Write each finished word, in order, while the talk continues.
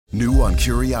New on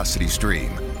Curiosity Stream.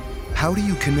 How do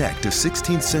you connect a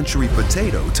 16th century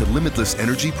potato to limitless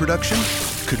energy production?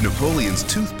 Could Napoleon's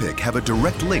toothpick have a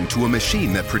direct link to a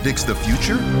machine that predicts the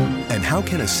future? And how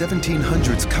can a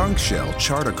 1700s conch shell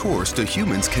chart a course to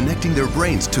humans connecting their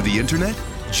brains to the internet?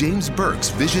 James Burke's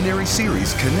visionary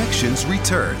series Connections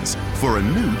returns for a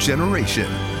new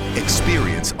generation.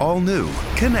 Experience all new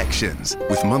Connections.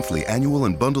 With monthly, annual,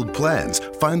 and bundled plans,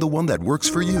 find the one that works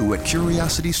for you at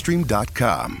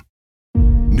curiositystream.com.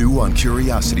 New on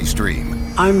Curiosity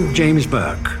Stream. I'm James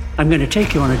Burke. I'm going to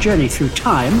take you on a journey through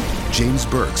time. James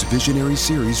Burke's visionary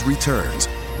series returns,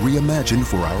 reimagined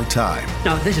for our time.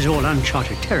 Now, this is all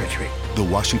uncharted territory. The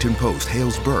Washington Post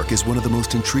hails Burke as one of the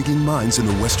most intriguing minds in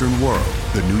the Western world.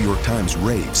 The New York Times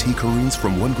raves he careens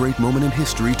from one great moment in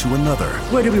history to another.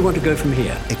 Where do we want to go from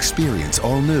here? Experience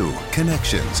all new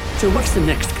Connections. So what's the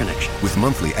next connection? With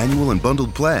monthly, annual, and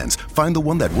bundled plans, find the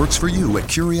one that works for you at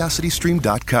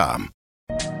curiositystream.com.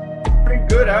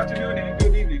 Good afternoon and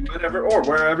good evening, whatever or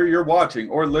wherever you're watching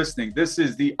or listening. This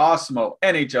is the Awesemo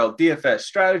NHL DFS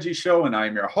Strategy Show, and I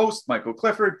am your host, Michael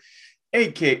Clifford,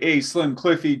 aka Slim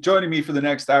Cliffy. Joining me for the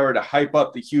next hour to hype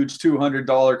up the huge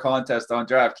 $200 contest on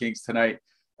DraftKings tonight,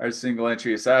 our single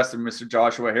entry assassin, Mr.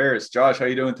 Joshua Harris. Josh, how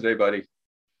you doing today, buddy?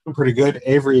 I'm pretty good.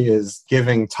 Avery is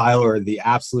giving Tyler the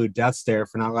absolute death stare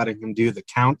for not letting him do the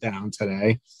countdown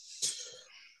today.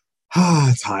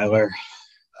 Tyler.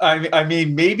 I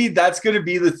mean, maybe that's going to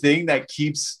be the thing that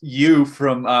keeps you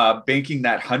from banking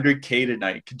that 100K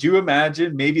tonight. Could you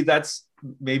imagine? Maybe that's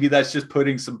just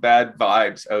putting some bad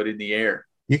vibes out in the air.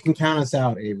 You can count us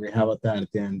out, Avery. How about that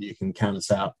at the end? You can count us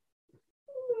out.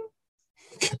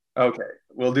 Okay,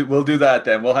 we'll do that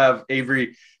then. We'll have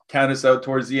Avery count us out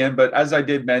towards the end. But as I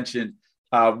did mention,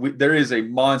 there is a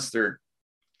monster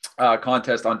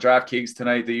contest on DraftKings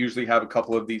tonight. They usually have a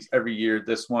couple of these every year.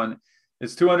 This one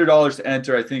is $200 to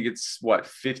enter. I think it's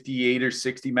 58 or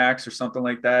 60 max or something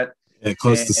like that. Yeah,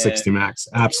 close to 60 max.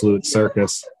 Absolute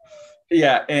circus.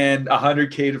 Yeah, and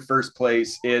 100K to first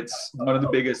place. It's one of the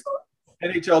biggest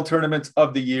NHL tournaments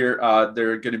of the year.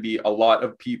 There are going to be a lot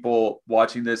of people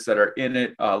watching this that are in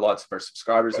it. Lots of our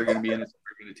subscribers are going to be in it. So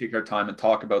we're going to take our time and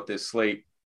talk about this slate.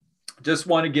 Just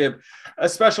want to give a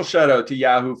special shout out to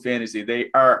Yahoo Fantasy.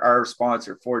 They are our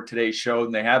sponsor for today's show,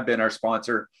 and they have been our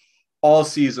sponsor all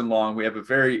season long. We have a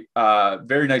very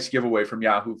nice giveaway from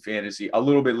Yahoo Fantasy a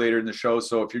little bit later in the show.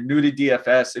 So if you're new to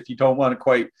DFS, if you don't want to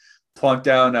quite plunk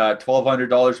down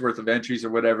 $1,200 worth of entries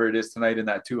or whatever it is tonight in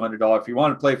that $200, if you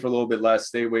want to play for a little bit less,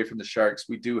 stay away from the Sharks.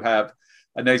 We do have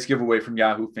a nice giveaway from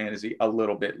Yahoo Fantasy a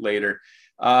little bit later.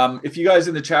 If you guys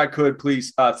in the chat could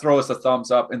please throw us a thumbs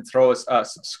up and throw us a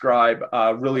subscribe.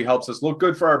 Really helps us look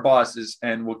good for our bosses,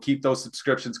 and we'll keep those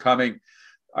subscriptions coming.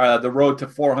 The road to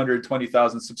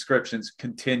 420,000 subscriptions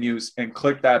continues, and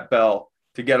click that bell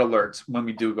to get alerts when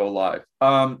we do go live.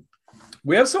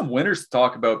 We have some winners to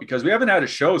talk about because we haven't had a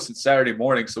show since Saturday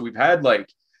morning. So we've had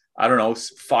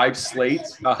 5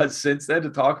 slates since then to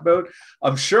talk about.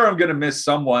 I'm sure I'm going to miss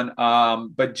someone.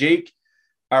 But Jake,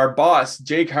 our boss,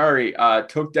 Jake Hari,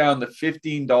 took down the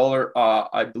 $15,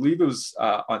 I believe it was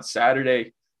on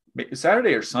Saturday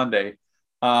or Sunday.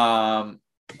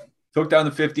 Took down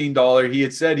the $15. He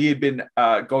had said he had been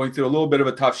going through a little bit of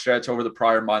a tough stretch over the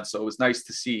prior month, so it was nice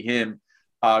to see him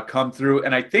come through.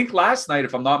 And I think last night,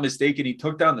 if I'm not mistaken, he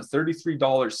took down the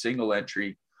 $33 single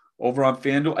entry over on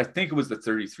FanDuel. I think it was the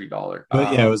 $33.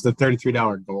 Yeah, it was the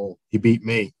 $33 goal. He beat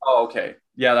me. Oh, okay.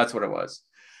 Yeah, that's what it was.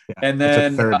 Yeah, and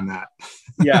then third in that.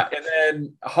 yeah, and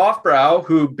then Hofbrau,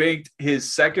 who banked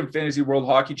his second Fantasy World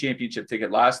Hockey Championship ticket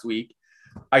last week.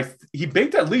 He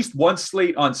banked at least one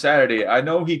slate on Saturday. I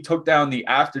know he took down the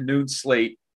afternoon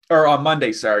slate, or on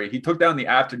Monday, sorry. He took down the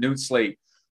afternoon slate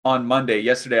on Monday,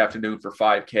 yesterday afternoon, for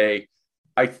 5K.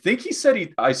 I think he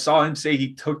said I saw him say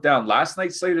he took down last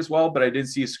night's slate as well, but I didn't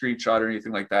see a screenshot or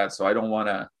anything like that. So I don't want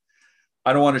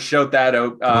to shout that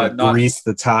out. Not grease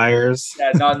the tires.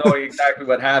 Yeah, not knowing exactly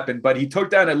what happened, but he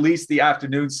took down at least the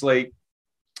afternoon slate.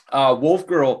 Wolf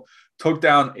Girl took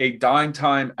down a dime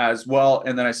time as well.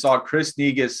 And then I saw Chris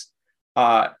Negus,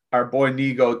 our boy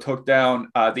Nego, took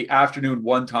down the afternoon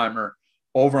one-timer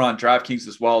over on DraftKings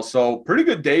as well. So pretty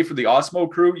good day for the Awesemo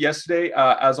crew yesterday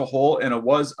as a whole, and it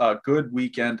was a good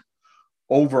weekend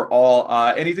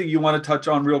overall. Anything you want to touch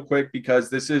on real quick, because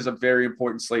this is a very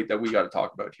important slate that we got to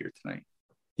talk about here tonight?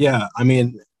 Yeah, I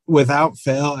mean, without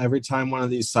fail, every time one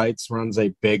of these sites runs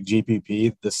a big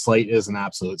GPP, the slate is an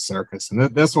absolute circus.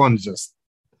 And this one's just,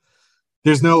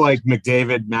 there's no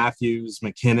McDavid, Matthews,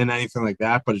 McKinnon, anything like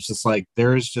that, but it's just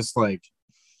there's just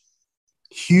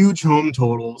huge home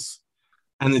totals,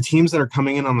 and the teams that are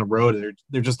coming in on the road,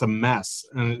 they're just a mess.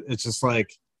 And it's just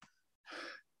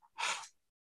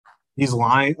These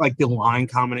line, like the line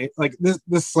combination, like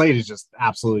this slate is just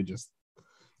absolutely just.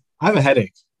 I have a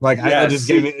headache. Like Yeah, it just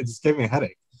gave me a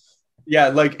headache. Yeah,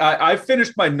 like I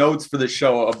finished my notes for the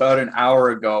show about an hour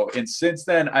ago, and since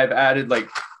then I've added like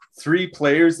 3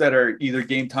 players that are either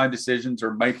game time decisions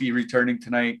or might be returning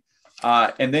tonight.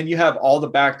 And then you have all the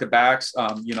back-to-backs.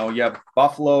 You know, you have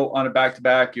Buffalo on a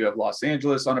back-to-back, you have Los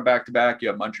Angeles on a back-to-back, you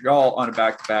have Montreal on a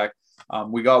back-to-back.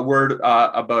 We got word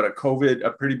about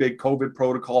a pretty big COVID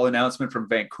protocol announcement from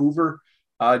Vancouver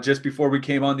just before we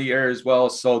came on the air as well.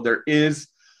 So there is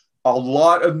a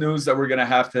lot of news that we're going to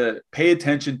have to pay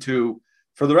attention to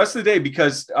for the rest of the day,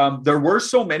 because there were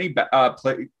so many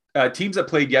teams that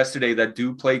played yesterday that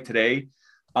do play today.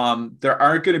 There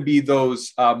aren't going to be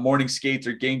those morning skates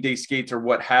or game day skates or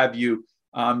what have you.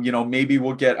 You know, maybe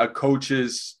we'll get a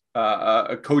coaches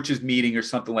meeting or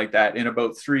something like that in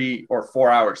about 3 or 4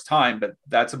 hours time, but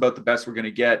that's about the best we're going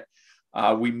to get.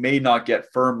 We may not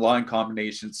get firm line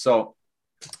combinations. So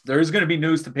there is going to be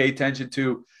news to pay attention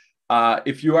to.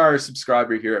 If you are a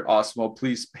subscriber here at Osmo,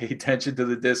 please pay attention to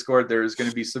the Discord. There is going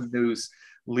to be some news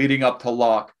leading up to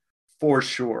lock for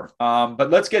sure. But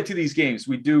let's get to these games.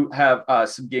 We do have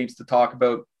some games to talk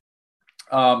about.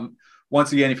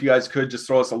 Once again, if you guys could just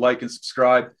throw us a like and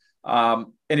subscribe.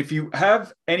 And if you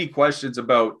have any questions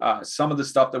about some of the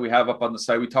stuff that we have up on the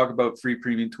site, we talk about free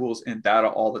premium tools and data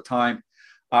all the time.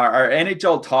 Our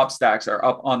NHL top stacks are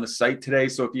up on the site today.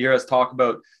 So if you hear us talk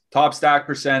about top stack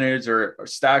percentage or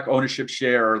stack ownership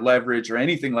share or leverage or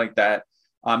anything like that,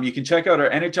 you can check out our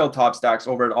NHL top stacks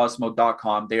over at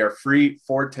osmo.com. They are free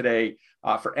for today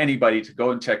for anybody to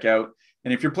go and check out.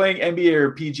 And if you're playing NBA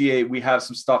or PGA, we have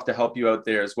some stuff to help you out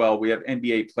there as well. We have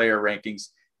NBA player rankings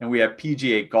and we have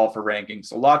PGA golfer rankings.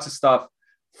 So lots of stuff,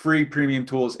 free premium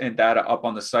tools and data up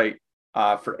on the site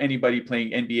for anybody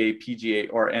playing NBA, PGA,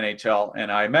 or NHL.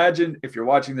 And I imagine if you're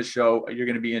watching the show, you're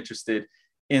going to be interested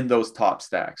in those top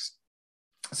stacks.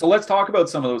 So let's talk about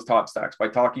some of those top stacks by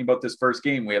talking about this first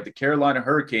game. We have the Carolina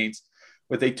Hurricanes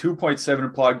with a 2.7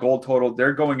 implied goal total.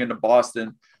 They're going into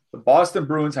Boston. The Boston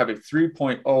Bruins have a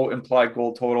 3.0 implied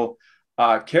goal total.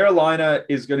 Carolina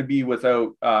is going to be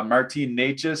without Martin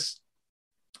Necas,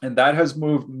 and that has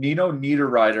moved Nino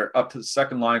Niederreiter up to the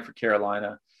second line for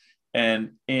Carolina.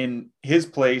 And in his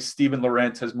place, Steven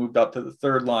Lorentz has moved up to the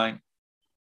third line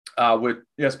with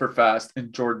Jesper Fast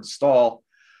and Jordan Staal.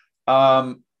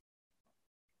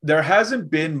 There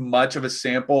hasn't been much of a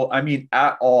sample, I mean,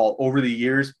 at all over the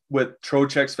years with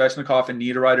Trocheck, Svechnikov, and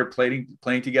Niederreiter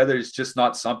playing together. It's just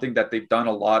not something that they've done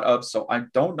a lot of. So I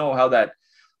don't know how that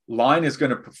line is going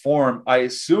to perform. I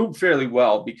assume fairly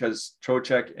well because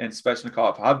Trocheck and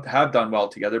Svechnikov have done well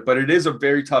together, but it is a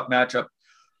very tough matchup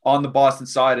on the Boston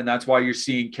side. And that's why you're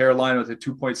seeing Carolina with a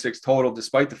 2.6 total,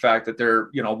 despite the fact that they're,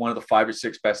 you know, one of the 5 or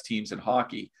 6 best teams in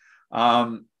hockey.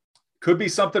 Could be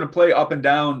something to play up and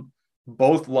down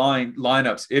both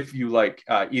lineups if you like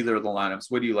either of the lineups.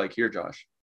 What do you like here, Josh?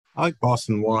 I like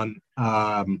Boston 1.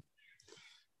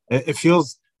 It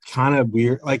feels kind of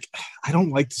weird. Like, I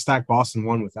don't like to stack Boston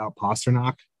 1 without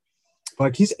Pastrnak. But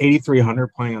like, he's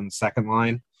 8,300 playing on the second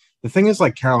line. The thing is,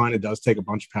 like, Carolina does take a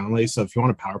bunch of penalties. So if you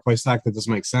want a power play stack, that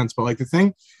doesn't make sense. But like, the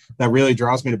thing that really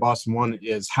draws me to Boston 1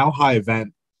 is how high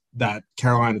event that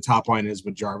Carolina top line is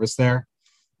with Jarvis there.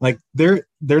 Like they're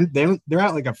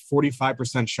at like a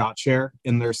 45% shot share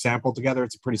in their sample together.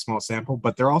 It's a pretty small sample,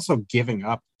 but they're also giving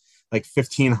up like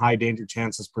 15 high danger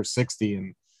chances per 60.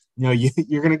 And, you know,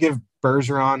 you're going to give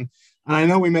Bergeron, and I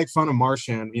know we make fun of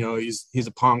Marchand, you know, he's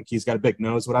a punk. He's got a big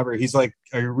nose, whatever. He's like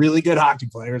a really good hockey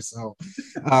player. So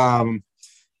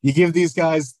you give these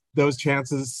guys those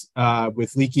chances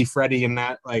with Leaky Freddie and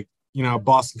that, like, you know,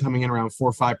 Boston coming in around 4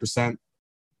 or 5%.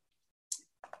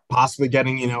 Possibly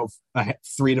getting, you know,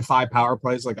 3 to 5 power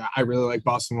plays. Like, I really like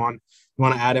Boston 1. You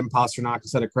want to add in Pastrnak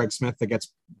instead of Craig Smith,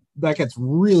 that gets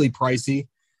really pricey,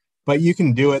 but you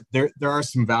can do it. There are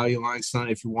some value lines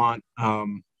tonight if you want.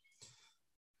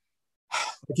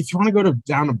 Like, if you want to go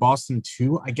down to Boston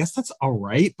 2, I guess that's all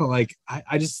right. But like,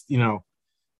 I just, you know,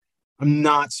 I'm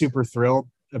not super thrilled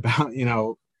about, you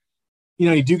know,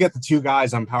 you do get the 2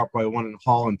 guys on power play, 1 in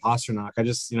Hall and Pastrnak. I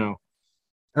just, you know,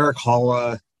 Eric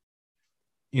Hall,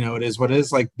 you know, it is what it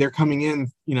is. Like, they're coming in,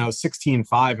 you know,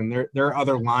 16-5, and there are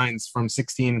other lines from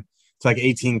 16 to like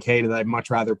 18K that I'd much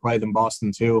rather play than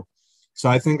Boston 2. So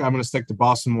I think I'm going to stick to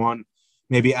Boston 1,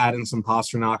 maybe add in some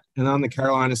Pastrnak. And on the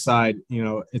Carolina side, you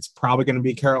know, it's probably going to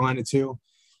be Carolina 2. You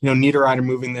know, Niederreiter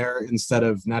moving there instead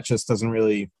of Necas doesn't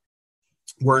really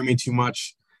worry me too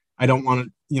much. I don't want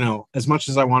to, you know, as much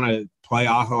as I want to play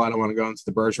Aho, I don't want to go into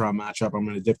the Bergeron matchup. I'm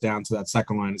going to dip down to that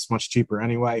second line. It's much cheaper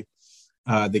anyway.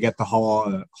 They get the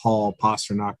Hall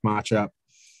Pastrnak matchup.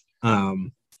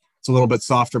 it's a little bit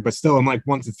softer, but still in like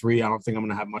 1-3, I don't think I'm going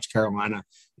to have much Carolina.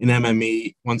 In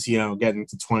MME, once, getting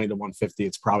to 20 to 150,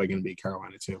 it's probably going to be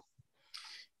Carolina too.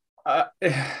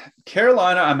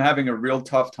 Carolina, I'm having a real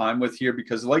tough time with here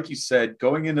because, like you said,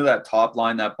 going into that top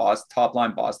line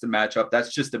Boston matchup,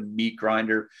 that's just a meat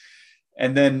grinder.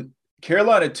 And then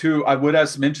Carolina too, I would have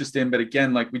some interest in, but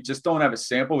again, like we just don't have a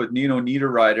sample with Nino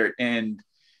Niederreiter, and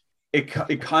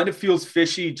it kind of feels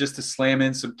fishy just to slam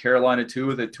in some Carolina too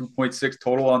with a 2.6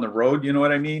 total on the road. You know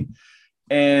what I mean?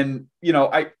 And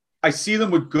I see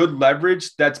them with good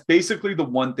leverage. That's basically the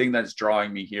one thing that's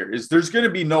drawing me here is there's going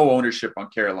to be no ownership on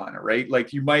Carolina, right?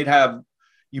 Like you might have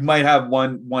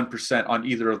 1% on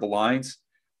either of the lines.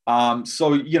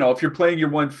 So, if you're playing your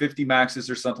 150 maxes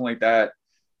or something like that,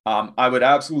 I would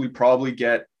absolutely probably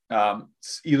get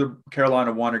either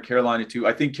Carolina 1 or Carolina 2.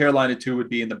 I think Carolina 2 would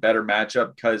be in the better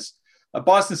matchup because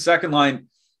Boston's second line,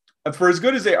 for as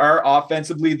good as they are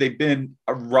offensively, they've been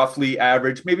a roughly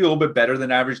average, maybe a little bit better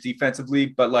than average defensively,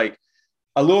 but like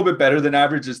a little bit better than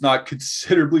average is not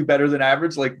considerably better than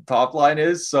average like the top line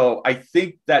is. So I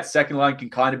think that second line can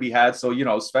kind of be had. So,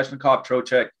 Svechnikov,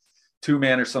 Trocheck,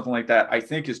 2-man or something like that, I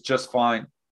think is just fine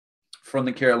from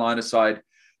the Carolina side.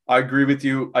 I agree with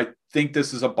you. I think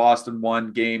this is a Boston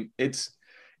 1 game. It's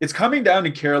coming down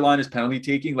to Carolina's penalty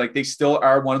taking. Like they still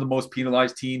are one of the most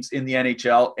penalized teams in the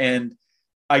NHL. And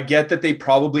I get that they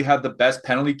probably have the best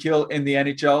penalty kill in the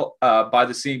NHL by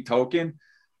the same token.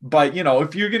 But,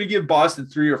 if you're going to give Boston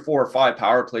 3 or 4 or 5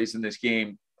 power plays in this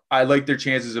game, I like their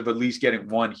chances of at least getting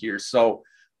 1 here. So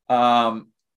I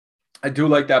do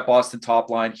like that Boston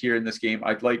top line here in this game.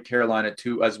 I'd like Carolina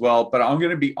too as well. But I'm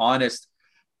going to be honest.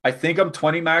 I think I'm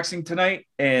 20 maxing tonight,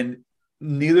 and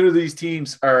neither of these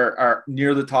teams are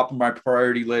near the top of my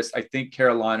priority list. I think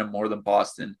Carolina more than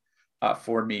Boston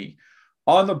for me.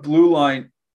 On the blue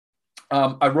line,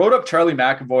 I wrote up Charlie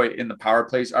McAvoy in the Power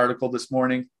Plays article this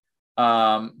morning.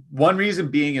 One reason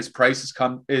being his price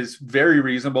is very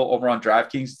reasonable over on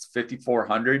DraftKings. It's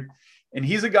 5,400. And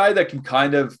he's a guy that can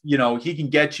kind of, he can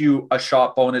get you a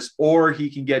shot bonus, or he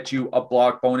can get you a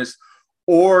block bonus,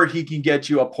 or he can get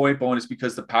you a point bonus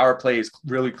because the power play is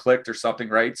really clicked or something,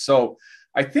 right? So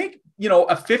I think,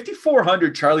 a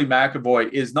 5,400 Charlie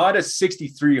McAvoy is not a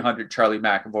 6,300 Charlie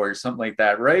McAvoy or something like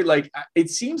that, right? Like it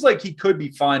seems like he could be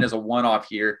fine as a one-off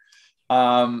here.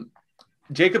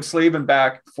 Jacob Slavin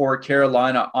back for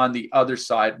Carolina on the other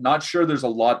side. Not sure there's a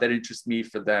lot that interests me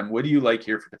for them. What do you like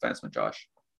here for defenseman, Josh?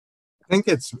 I think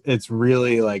it's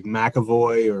really like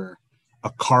McAvoy or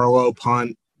a Carlo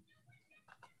punt,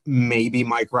 maybe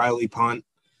Mike Riley punt,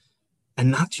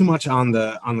 and not too much on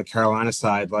the Carolina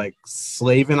side. Like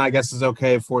Slavin, I guess, is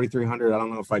okay. 4,300. I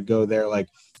don't know if I'd go there. Like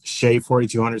Shea,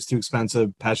 4,200 is too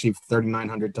expensive. Pesci,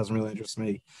 3,900 doesn't really interest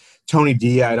me. Tony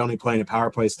D, I'd only play in a power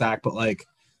play stack, but like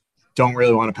don't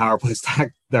really want to power play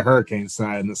stack the Hurricanes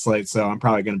side in the slate. So I'm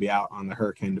probably going to be out on the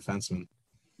Hurricane defenseman.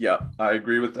 Yeah, I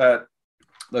agree with that.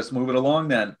 Let's move it along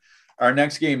then. Our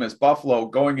next game is Buffalo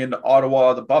going into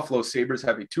Ottawa. The Buffalo Sabres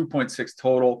have a 2.6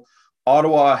 total.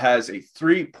 Ottawa has a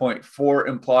 3.4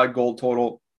 implied goal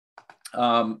total.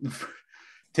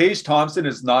 Tage Thompson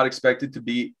is not expected to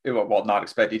be, well, not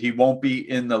expected. He won't be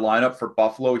in the lineup for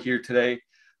Buffalo here today.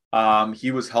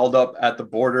 He was held up at the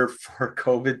border for a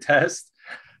COVID test.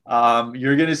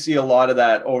 You're going to see a lot of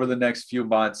that over the next few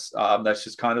months. That's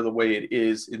just kind of the way it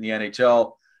is in the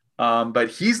NHL. But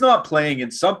he's not playing.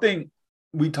 And something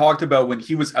we talked about when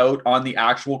he was out on the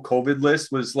actual COVID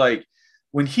list was like,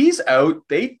 when he's out,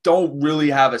 they don't really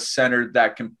have a center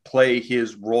that can play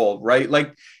his role, right?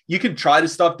 Like you can try to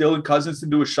stuff Dylan Cousins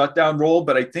into a shutdown role,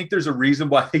 but I think there's a reason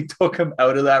why they took him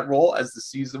out of that role as the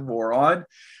season wore on.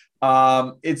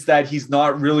 It's that he's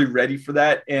not really ready for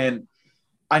that. And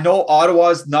I know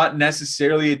Ottawa's not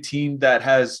necessarily a team that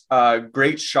has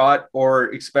great shot or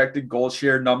expected goal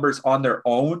share numbers on their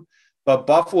own, but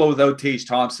Buffalo without Tage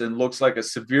Thompson looks like a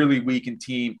severely weakened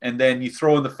team. And then you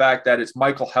throw in the fact that it's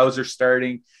Michael Hauser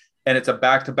starting and it's a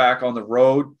back-to-back on the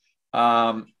road.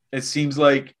 It seems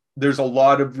like there's a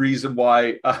lot of reason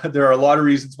why there are a lot of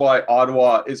reasons why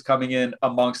Ottawa is coming in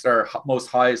amongst our most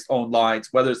highest owned lines,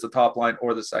 whether it's the top line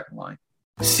or the second line.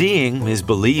 Seeing is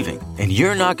believing, and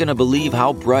you're not going to believe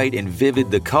how bright and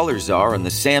vivid the colors are on the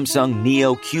Samsung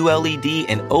Neo QLED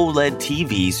and OLED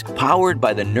TVs powered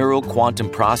by the Neural Quantum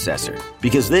Processor.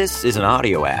 Because this is an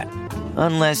audio ad.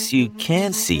 Unless you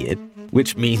can see it,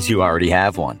 which means you already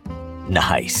have one.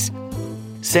 Nice.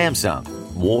 Samsung.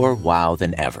 More wow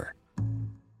than ever.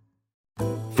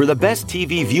 For the best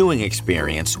TV viewing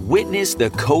experience, witness the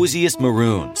coziest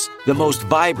maroons, the most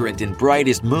vibrant and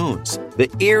brightest moons, the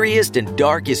eeriest and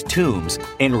darkest tombs,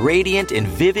 and radiant and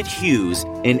vivid hues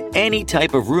in any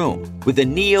type of room with the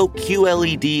Neo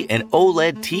QLED and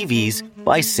OLED TVs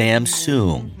by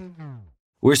Samsung.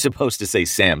 We're supposed to say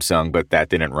Samsung, but that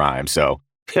didn't rhyme, so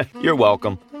you're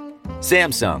welcome.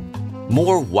 Samsung,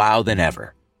 more wow than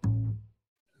ever.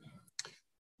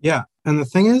 Yeah, and the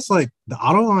thing is, like, the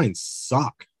auto lines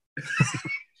suck.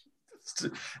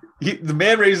 The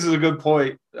man raises a good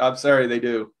point. I'm sorry, they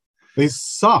do. They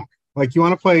suck. Like, you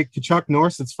want to play Kachuk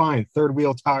Norris, it's fine. Third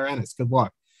wheel Tyler Ennis, good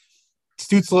luck.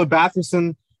 Stützle,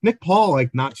 Batherson, Nick Paul,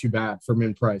 like, not too bad for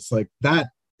min price. Like, that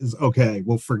is okay.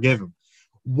 We'll forgive him.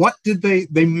 What did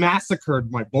they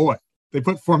massacred my boy? They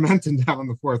put Formenton down on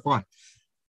the fourth line.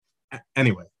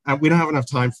 Anyway, we don't have enough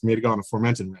time for me to go on a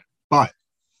Formenton rant, but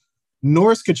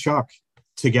Norris Kachuk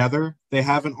together, they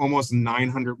have an almost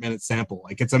 900-minute sample.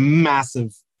 Like, it's a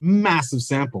massive, massive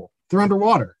sample. They're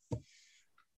underwater.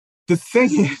 The thing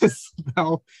is,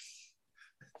 though,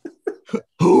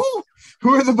 who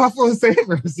are the Buffalo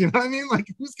Sabres? You know what I mean? Like,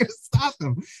 who's going to stop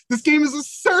them? This game is a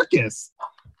circus.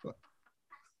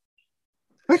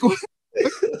 Like, what?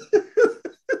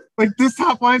 Like, this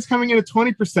top line's coming in at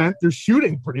 20%. They're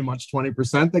shooting pretty much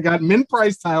 20%. They got min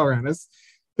price Tyler Ennis.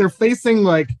 They're facing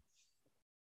like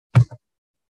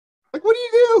what do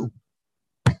you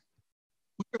do?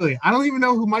 Literally, I don't even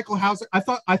know who Michael Hauser. I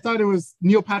thought it was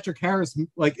Neil Patrick Harris.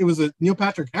 Like, it was a Neil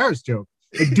Patrick Harris joke,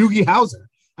 like Doogie Howser.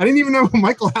 I didn't even know who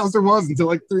Michael Hauser was until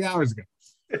like 3 hours ago.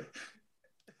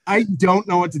 I don't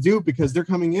know what to do because they're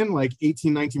coming in like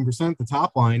 18, 19% the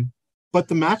top line, but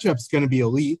the matchup's going to be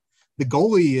elite. The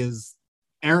goalie is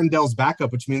Aaron Dell's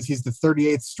backup, which means he's the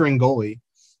 38th string goalie.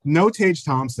 No Tage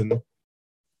Thompson.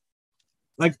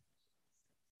 Like,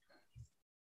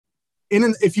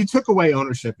 if you took away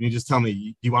ownership and you just tell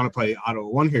me you want to play Ottawa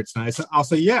 1 here tonight, I'll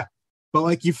say yeah. But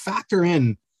like, you factor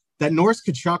in that Norris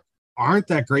Kachuk aren't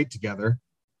that great together.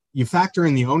 You factor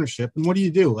in the ownership, and what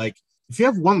do? Like, if you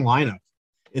have one lineup,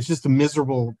 it's just a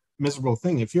miserable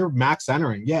thing. If you're max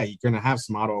entering, yeah, you're going to have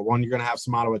some Ottawa 1, you're going to have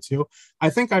some Ottawa 2. I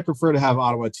think I prefer to have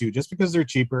Ottawa 2 just because they're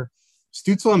cheaper.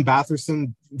 Stützle and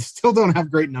Batherson still don't have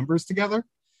great numbers together,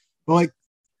 but like,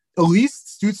 at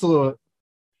least Stützle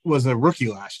was a rookie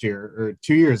last year or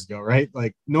 2 years ago, right?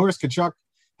 Like, Norris Kachuk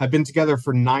have been together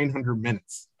for 900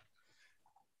 minutes.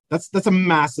 That's a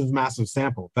massive, massive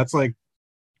sample. That's like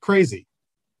crazy.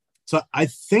 So I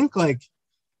think like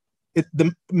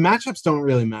the matchups don't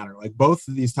really matter. Like, both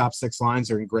of these top 6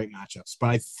 lines are in great matchups, but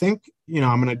I think,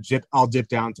 I'll dip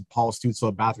down to Paul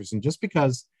Stützle, Batherson, just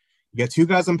because you get 2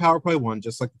 guys on power play 1,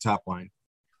 just like the top line.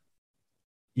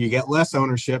 You get less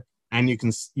ownership, and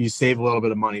you save a little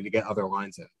bit of money to get other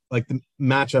lines in. Like, the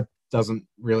matchup doesn't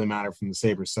really matter from the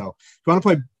Sabres. So if you want to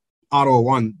play Ottawa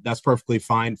 1, that's perfectly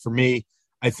fine. For me,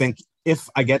 I think if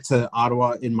I get to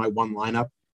Ottawa in my 1 lineup,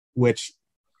 which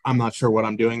I'm not sure what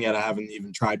I'm doing yet, I haven't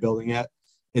even tried building yet,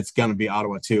 it's going to be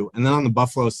Ottawa 2. And then on the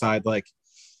Buffalo side, like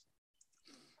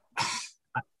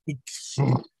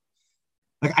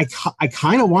I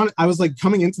kind of want. I was like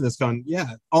coming into this going,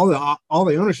 yeah, all the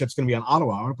ownership's going to be on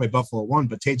Ottawa. I want to play Buffalo 1,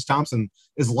 but Tage Thompson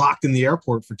is locked in the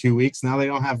airport for 2 weeks. Now they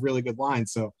don't have really good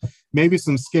lines, so maybe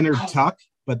some Skinner Tuck,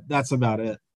 but that's about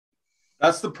it.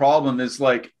 That's the problem. Is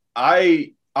like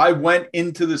I went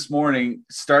into this morning,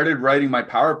 started writing my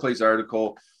power plays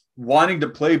article, wanting to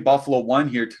play Buffalo 1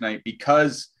 here tonight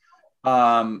because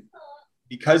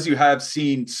you have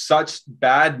seen such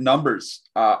bad numbers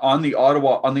on the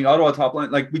Ottawa top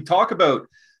line. Like, we talk about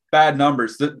bad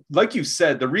numbers. Like you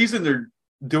said, the reason they're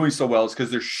doing so well is because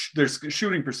their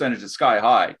shooting percentage is sky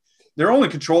high. They're only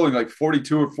controlling like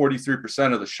 42 or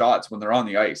 43% of the shots when they're on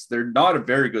the ice. They're not a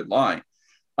very good line.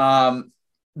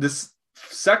 This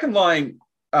second line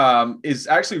is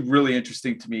actually really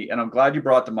interesting to me, and I'm glad you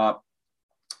brought them up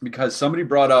because somebody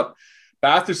brought up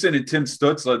Batherson and Tim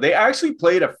Stützle. They actually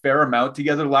played a fair amount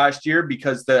together last year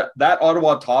because that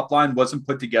Ottawa top line wasn't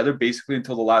put together basically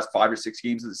until the last 5 or 6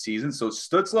 games of the season. So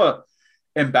Stützle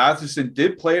and Batherson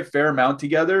did play a fair amount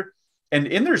together. And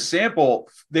in their sample,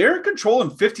 they're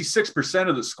controlling 56%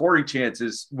 of the scoring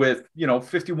chances with,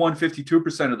 51,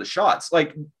 52% of the shots.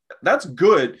 Like, that's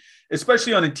good,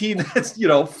 especially on a team that's,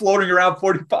 floating around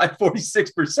 45,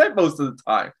 46% most of the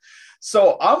time.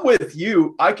 So I'm with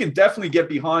you. I can definitely get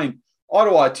behind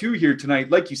Ottawa 2 here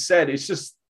tonight. Like you said, it's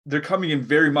just they're coming in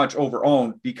very much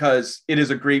over-owned because it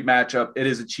is a great matchup. It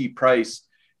is a cheap price.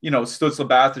 Stützle,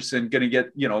 Batherson going to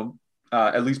get,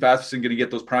 at least Batherson going to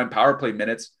get those prime power play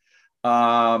minutes.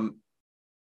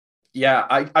 Yeah,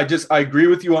 I agree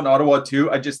with you on Ottawa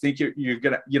too. I just think you're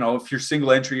gonna, if you're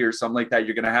single entry or something like that,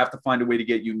 you're gonna have to find a way to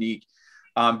get unique,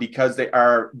 because they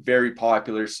are very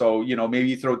popular. So maybe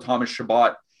you throw Thomas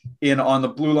Chabot in on the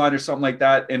blue line or something like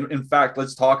that. And in fact,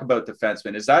 let's talk about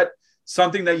defensemen. Is that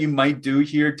something that you might do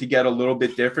here to get a little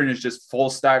bit different? Is just full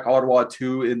stack Ottawa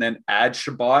 2 and then add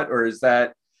Chabot, or is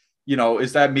that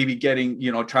maybe getting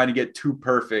trying to get too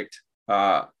perfect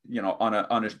on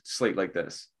a slate like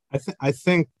this? I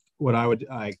think what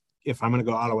if I'm going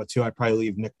to go Ottawa 2, I'd probably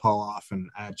leave Nick Paul off and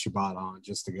add Chabot on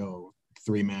just to go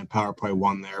 3-man power play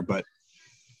 1 there. But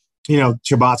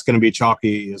Chabot's going to be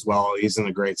chalky as well. He's in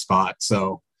a great spot.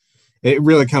 So it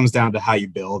really comes down to how you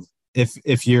build.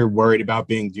 If you're worried about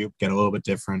being duped, get a little bit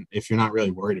different. If you're not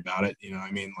really worried about it,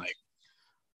 like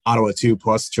Ottawa 2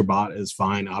 plus Chabot is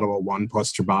fine. Ottawa 1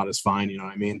 plus Chabot is fine. You know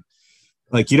what I mean?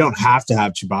 Like, you don't have to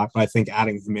have Chabot, but I think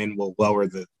adding them in will lower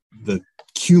the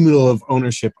cumulative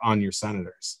ownership on your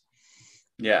Senators.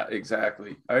 Yeah,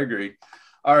 exactly. I agree.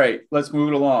 All right, let's move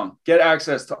it along. Get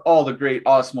access to all the great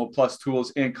Awesemo Plus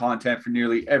tools and content for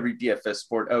nearly every DFS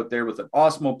sport out there with an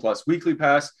Awesemo Plus weekly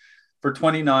pass for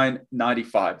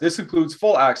 $29.95. This includes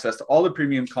full access to all the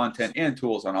premium content and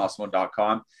tools on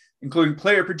Awesemo.com, including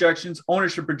player projections,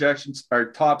 ownership projections,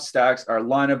 our top stacks, our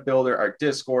lineup builder, our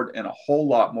Discord, and a whole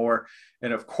lot more.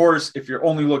 And of course, if you're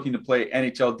only looking to play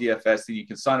NHL DFS, then you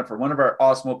can sign up for one of our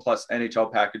Awesemo Plus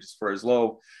NHL packages for as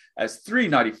low as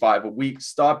 $3.95 a week.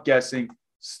 Stop guessing,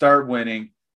 start winning.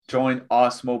 Join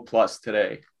Awesemo Plus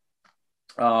today.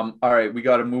 All right, we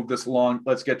got to move this along.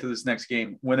 Let's get to this next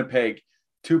game. Winnipeg,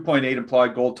 2.8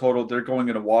 implied goal total. They're going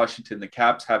into Washington. The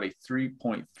Caps have a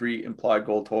 3.3 implied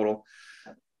goal total.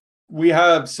 We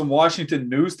have some Washington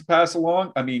news to pass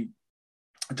along. I mean,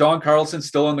 John Carlson's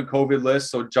still on the COVID list,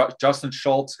 so Justin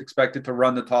Schultz expected to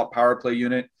run the top power play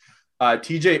unit.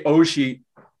 TJ Oshie,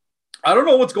 I don't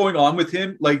know what's going on with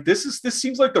him. Like, this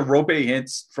seems like the Rope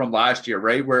hints from last year,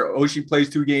 right? Where Oshie plays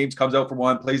 2 games, comes out for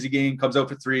 1, plays a game, comes out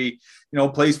for 3,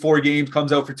 plays 4 games,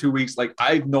 comes out for 2 weeks. Like,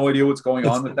 I have no idea what's going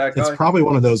on with that guy. It's probably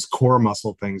one of those core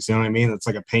muscle things. You know what I mean? It's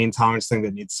like a pain tolerance thing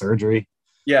that needs surgery.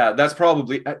 Yeah, that's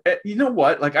probably, you know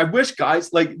what? Like, I wish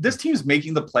guys, like, this team's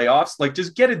making the playoffs. Like,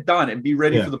 just get it done and be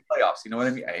ready for the playoffs. You know what I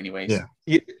mean? Anyways,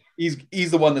 he's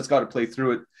the one that's got to play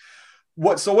through it.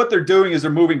 What they're doing is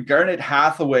they're moving Garnet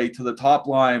Hathaway to the top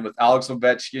line with Alex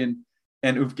Ovechkin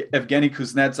and Evgeny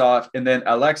Kuznetsov, and then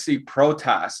Alexei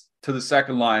Protas to the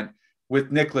second line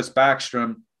with Nicholas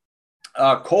Backstrom.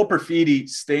 Cole Perfidi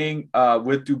staying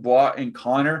with Dubois and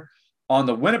Connor on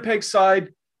the Winnipeg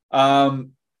side.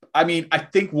 I mean, I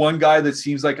think one guy that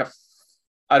seems like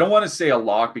I don't want to say a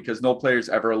lock because no player is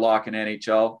ever a lock in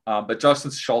NHL, but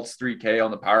Justin Schultz 3K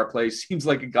on the power play seems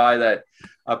like a guy that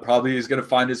probably is going to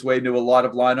find his way into a lot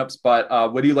of lineups.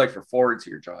 But what do you like for forwards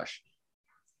here, Josh?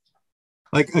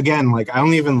 Like, again, like, I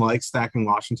don't even like stacking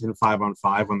Washington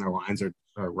 5-on-5 when their lines are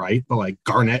right, but like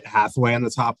Garnet Hathaway on the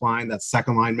top line, that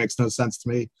second line makes no sense to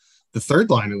me. The third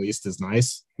line at least is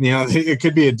nice. It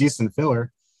could be a decent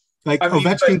filler. Like,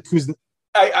 Ovechkin, Kuznetsov.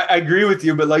 I agree with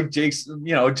you, but like Jake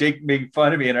made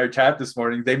fun of me in our chat this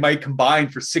morning. They might combine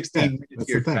for 16 minutes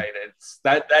here tonight.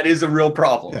 That is a real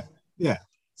problem. Yeah.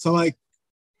 So like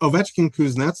Ovechkin,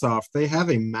 Kuznetsov, they have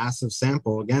a massive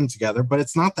sample again together, but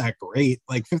it's not that great.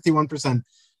 Like 51%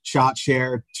 shot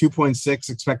share, 2.6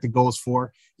 expected goals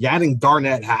for. You're adding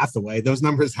Garnet Hathaway. Those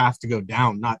numbers have to go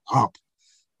down, not up.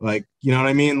 Like, you know what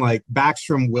I mean? Like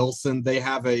Backstrom, Wilson, they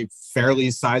have a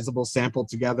fairly sizable sample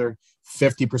together.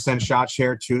 50% shot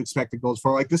share, 2 expected goals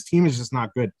for. Like, this team is just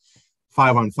not good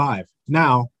 5-on-5.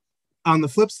 Now, on the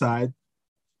flip side,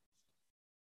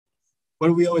 what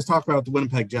do we always talk about the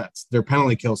Winnipeg Jets? Their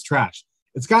penalty kill's trash.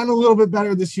 It's gotten a little bit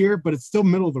better this year, but it's still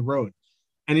middle of the road.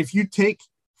 And if you take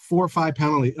 4 or 5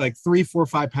 penalties, like 3, 4,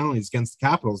 5 penalties against the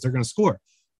Capitals, they're going to score.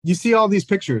 You see all these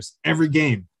pictures every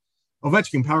game.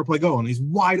 Ovechkin power play goal, and he's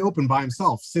wide open by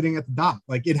himself, sitting at the dot.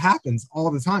 Like, it happens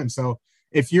all the time. So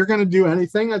if you're going to do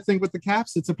anything, I think with the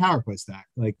Caps, it's a power play stack.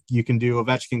 Like, you can do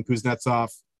Ovechkin, Kuznetsov,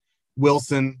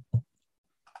 Wilson,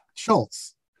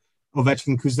 Schultz.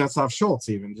 Ovechkin, Kuznetsov, Schultz,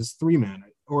 even just 3-man.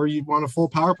 Or you want a full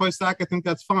power play stack, I think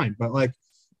that's fine. But like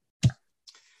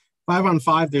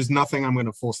 5-on-5, there's nothing I'm going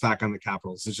to full stack on the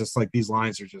Capitals. It's just like these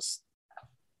lines are just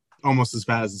almost as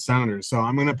bad as the Senators. So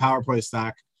I'm going to power play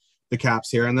stack the Caps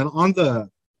here. And then on the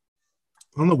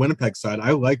Winnipeg side,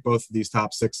 I like both of these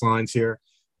top 6 lines here.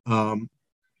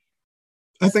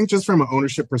 I think just from an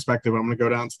ownership perspective, I'm going to go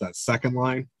down to that second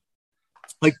line.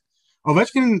 Like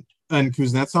Ovechkin and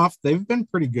Kuznetsov, they've been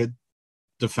pretty good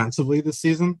defensively this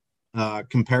season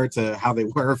compared to how they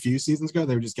were a few seasons ago.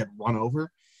 They would just get run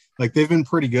over. Like, they've been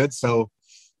pretty good. So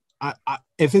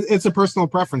if it's a personal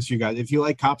preference, you guys, if you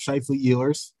like Kopp, Scheifele,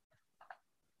 Ehlers,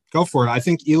 go for it. I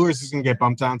think Ehlers is going to get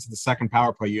bumped down to the second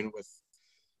power play unit with,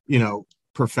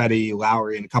 Perfetti,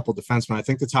 Lowry, and a couple defensemen. I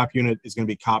think the top unit is going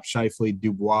to be Kopp, Scheifele,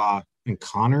 Dubois, and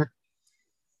Connor,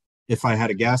 if I had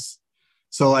to guess.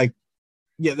 So,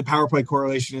 the power play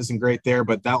correlation isn't great there,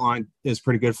 but that line is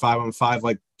pretty good 5-on-5.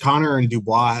 Like Connor and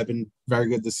Dubois have been very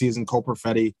good this season. Cole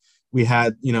Perfetti, we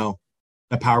had,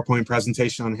 a PowerPoint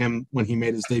presentation on him when he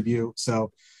made his debut.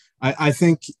 So I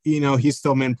think, he's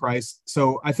still min priced.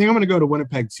 So I think I'm going to go to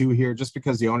Winnipeg 2 here just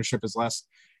because the ownership is less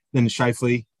than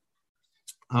Scheifele.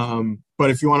 But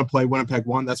if you want to play Winnipeg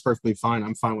 1, that's perfectly fine.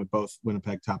 I'm fine with both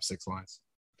Winnipeg top 6 lines.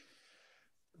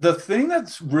 The thing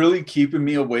that's really keeping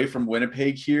me away from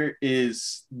Winnipeg here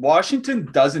is Washington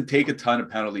doesn't take a ton of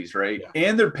penalties, right? Yeah.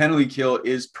 And their penalty kill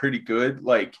is pretty good.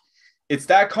 It's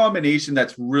that combination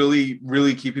that's really,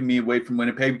 really keeping me away from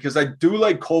Winnipeg because I do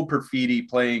like Cole Perfetti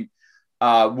playing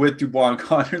with Dubois and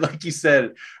Connor. Like you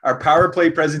said, our power play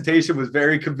presentation was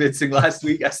very convincing last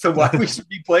week as to why we should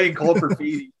be playing Cole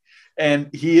Perfetti. And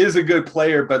he is a good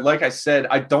player. But like I said,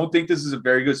 I don't think this is a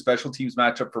very good special teams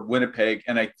matchup for Winnipeg.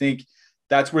 And I think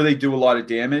that's where they do a lot of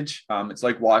damage. It's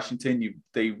like Washington.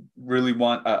 They really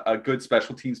want a good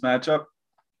special teams matchup.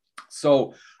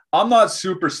 So I'm not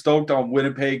super stoked on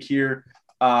Winnipeg here.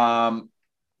 I'm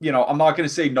not going to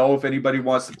say no if anybody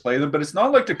wants to play them, but it's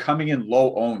not like they're coming in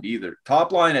low owned either.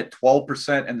 Top line at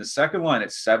 12% and the second line at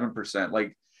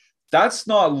 7%. That's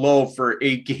not low for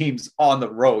 8 games on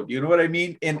the road. You know what I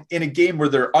mean? In a game where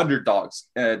they're underdogs,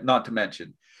 not to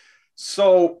mention.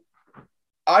 So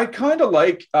I kind of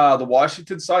like the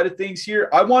Washington side of things here.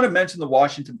 I want to mention the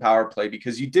Washington power play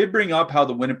because you did bring up how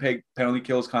the Winnipeg penalty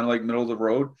kill is kind of like middle of the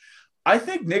road. I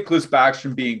think Nicholas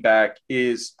Backstrom being back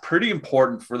is pretty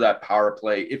important for that power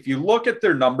play. If you look at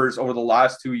their numbers over the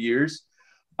last 2 years,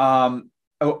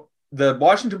 the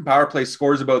Washington power play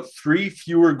scores about 3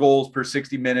 fewer goals per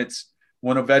 60 minutes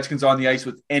when Ovechkin's on the ice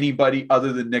with anybody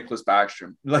other than Nicholas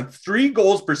Backstrom. 3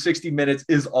 goals per 60 minutes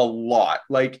is a lot.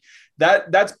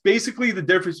 That's basically the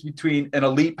difference between an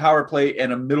elite power play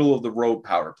and a middle of the road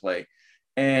power play.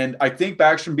 And I think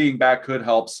Backstrom being back could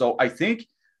help. So I think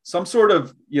some sort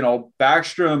of,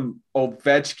 Backstrom,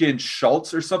 Ovechkin,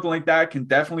 Schultz or something like that can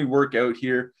definitely work out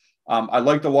here. I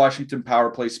like the Washington power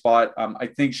play spot. I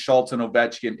think Schultz and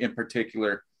Ovechkin in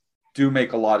particular do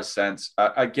make a lot of sense.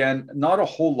 Again, not a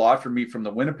whole lot for me from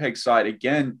the Winnipeg side.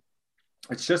 Again,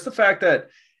 it's just the fact that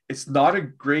it's not a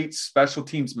great special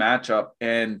teams matchup.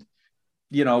 And,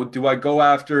 do I go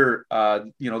after,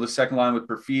 the second line with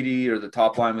Perfetti or the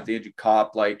top line with Andrew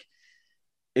Kopp?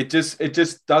 It just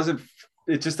doesn't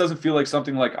feel like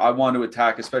something like I want to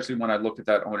attack, especially when I look at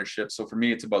that ownership. So for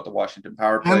me, it's about the Washington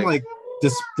power play.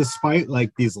 And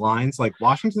despite these lines,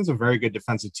 Washington's a very good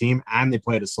defensive team and they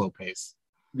play at a slow pace.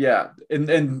 Yeah.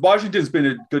 And Washington's been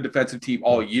a good defensive team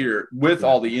all year with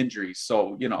all the injuries.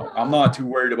 So, I'm not too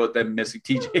worried about them missing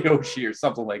TJ Oshie or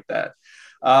something like that.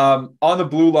 On the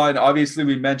blue line, obviously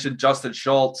we mentioned Justin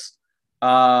Schultz.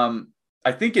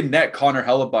 I think in net, Connor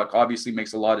Hellebuck obviously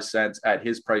makes a lot of sense at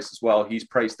his price as well. He's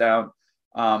priced down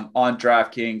on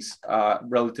DraftKings,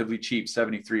 relatively cheap,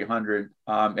 7,300.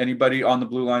 Anybody on the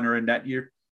blue line or in net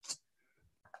here?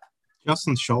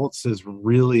 Justin Schultz is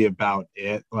really about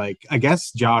it. I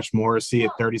guess Josh Morrissey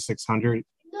at 3,600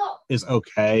 is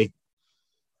okay,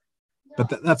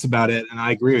 but that's about it. And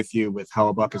I agree with you with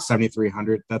Hellebuck at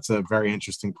 7,300. That's a very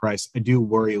interesting price. I do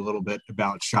worry a little bit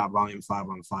about shot volume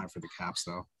 5-on-5 for the Caps,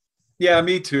 though. Yeah,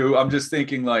 me too. I'm just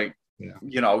thinking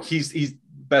he's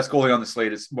best goalie on the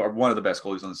slate or one of the best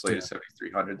goalies on the slate is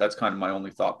 7,300. That's kind of my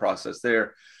only thought process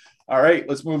there. All right,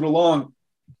 let's move it along.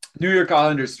 New York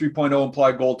Islanders 3.0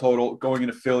 implied goal total going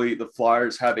into Philly. The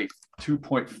Flyers have a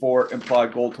 2.4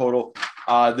 implied goal total.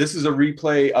 This is a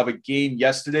replay of a game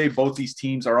yesterday. Both these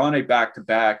teams are on a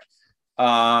back-to-back.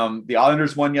 The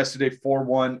Islanders won yesterday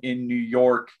 4-1 in New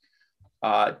York.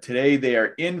 Today they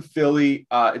are in Philly.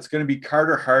 It's going to be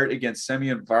Carter Hart against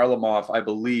Semyon Varlamov, I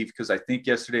believe, because I think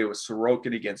yesterday it was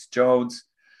Sorokin against Jones.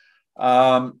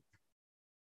 I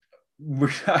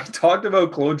talked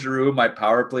about Claude Giroux in my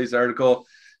Power Plays article.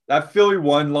 That Philly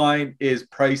one line is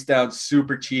priced down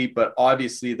super cheap, but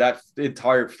obviously that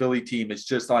entire Philly team is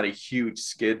just on a huge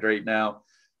skid right now.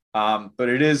 But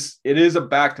it is a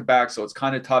back-to-back, so it's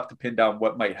kind of tough to pin down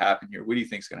what might happen here. What do you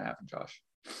think is going to happen, Josh?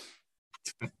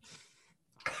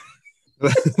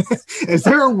 Is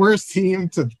there a worse team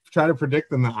to try to predict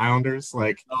than the Islanders?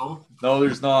 No,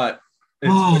 there's not.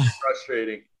 It's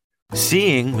frustrating.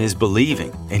 Seeing is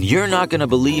believing, and you're not going to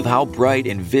believe how bright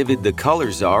and vivid the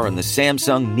colors are on the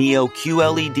Samsung Neo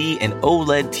QLED and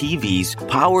OLED TVs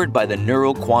powered by the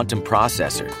Neural Quantum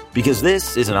Processor. Because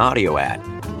this is an audio ad.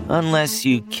 Unless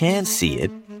you can see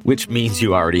it, which means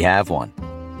you already have one.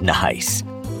 Nice.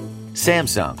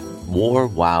 Samsung. More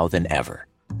wow than ever.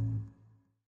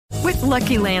 With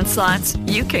Lucky Land Slots,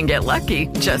 you can get lucky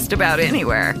just about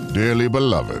anywhere. Dearly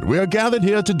beloved, we are gathered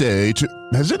here today to...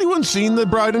 Has anyone seen the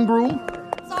bride and groom?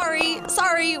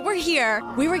 Sorry, we're here.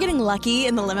 We were getting lucky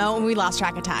in the limo and we lost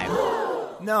track of time.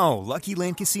 No, Lucky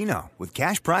Land Casino, with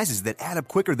cash prizes that add up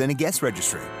quicker than a guest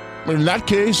registry. In that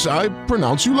case, I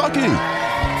pronounce you lucky.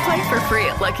 Play for free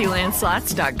at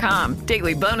LuckyLandSlots.com.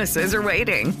 Daily bonuses are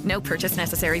waiting. No purchase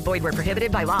necessary. Void where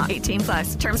prohibited by law.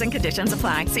 18+. Terms and conditions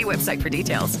apply. See website for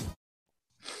details.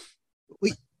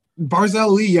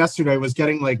 Barzell Lee yesterday was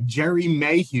getting like Jerry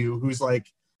Mayhew, who's like,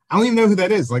 I don't even know who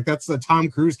that is. Like, that's the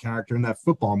Tom Cruise character in that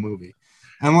football movie.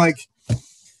 And like,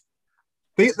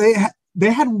 they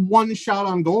had one shot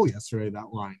on goal yesterday,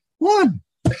 that line. One.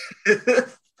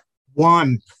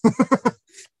 One.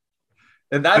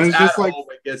 And that's and at like, home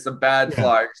against a bad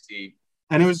Flyers team.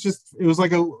 And it was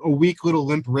like a weak little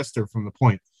limp wrister from the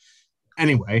point.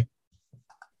 Anyway.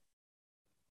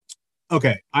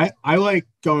 Okay, I like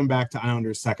going back to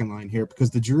Islanders' second line here because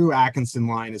the Drew Atkinson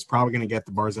line is probably going to get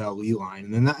the Barzell Lee line.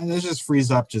 And then that just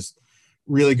frees up just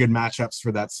really good matchups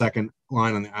for that second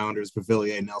line on the Islanders,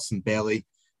 Bavillier, Nelson, Bailey.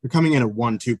 They're coming in at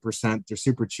 1-2%. They're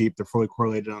super cheap. They're fully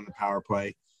correlated on the power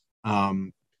play.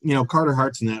 Carter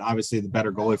Hart's in that, obviously the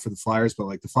better goalie for the Flyers, but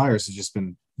like the Flyers have just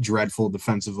been dreadful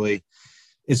defensively.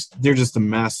 They're just a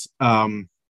mess. 3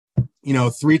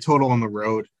 total on the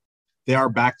road. They are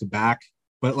back-to-back,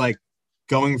 but like,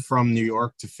 going from New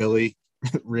York to Philly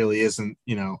really isn't,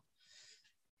 and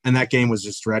that game was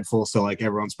just dreadful. So like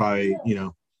everyone's probably,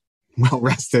 well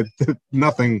rested.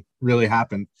 Nothing really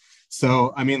happened.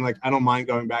 So, I mean, like, I don't mind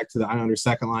going back to the Islanders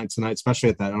second line tonight, especially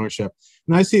at that ownership.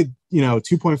 And I see,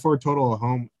 2.4 total at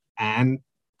home and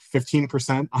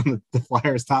 15% on the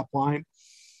Flyers top line.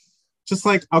 Just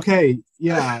like, okay,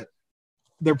 yeah,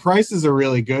 their prices are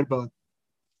really good,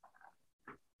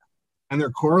 and they're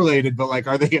correlated, but like,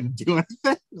 are they going to do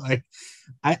anything? Like,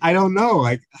 I don't know.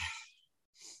 Like,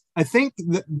 I think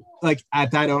that like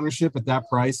at that ownership, at that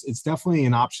price, it's definitely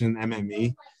an option in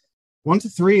MME.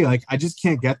 1-3, like I just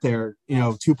can't get there.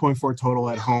 2.4 total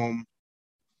at home,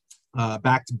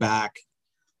 back to back.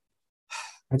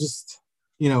 I just,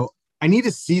 I need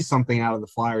to see something out of the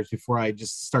Flyers before I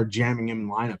just start jamming them in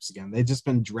lineups again. They've just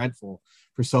been dreadful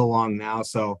for so long now.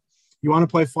 So you want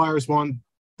to play Flyers 1?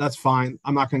 That's fine.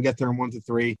 I'm not going to get there in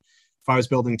 1-3. If I was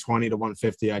building 20 to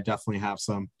 150, I definitely have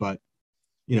some. But,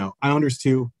 Islanders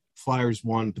 2, Flyers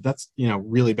 1. But that's,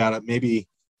 really bad. Maybe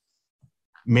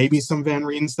some Van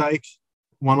Riemsdyk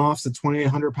one-offs at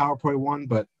 2,800 power play 1.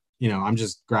 But, I'm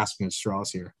just grasping at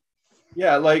straws here.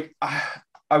 Yeah, like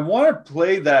I want to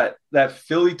play that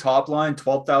Philly top line,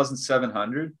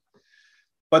 12,700.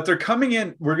 But they're coming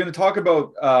in. We're going to talk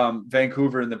about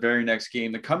Vancouver in the very next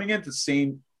game. They're coming into the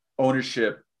same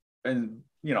ownership. And,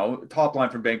 top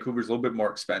line from Vancouver is a little bit more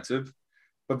expensive,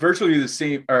 but virtually the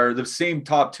same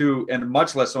top two and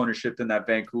much less ownership than that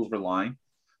Vancouver line.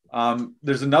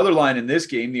 There's another line in this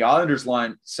game, the Islanders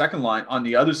line, second line on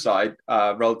the other side,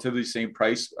 relatively same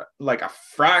price, like a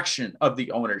fraction of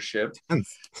the ownership.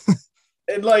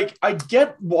 And like, I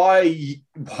get why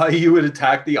you would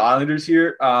attack the Islanders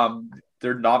here.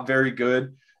 They're not very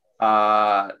good.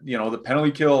 The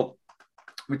penalty kill,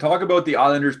 we talk about the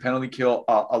Islanders penalty kill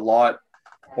a lot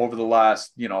over the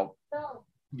last,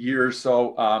 year or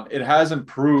so. It has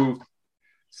improved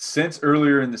since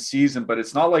earlier in the season, but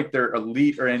it's not like they're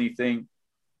elite or anything.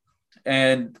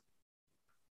 And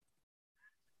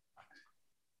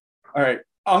all right,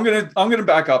 I'm gonna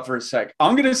back up for a sec.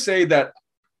 I'm gonna say that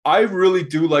I really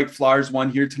do like Flyers 1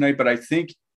 here tonight, but I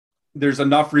think there's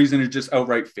enough reason to just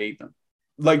outright fade them.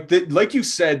 Like you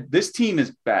said, this team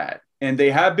is bad. And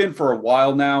they have been for a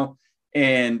while now.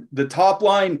 And the top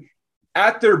line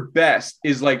at their best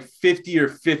is like 50 or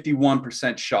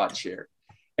 51% shot share.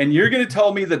 And you're going to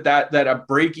tell me that a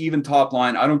break-even top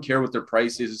line, I don't care what their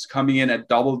price is coming in at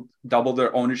double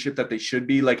their ownership that they should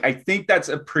be. Like, I think that's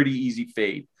a pretty easy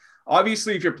fade.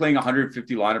 Obviously, if you're playing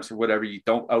 150 lineups or whatever, you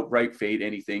don't outright fade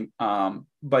anything. But,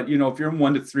 if you're in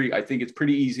 1-3, I think it's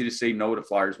pretty easy to say no to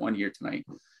Flyers 1 here tonight.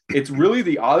 It's really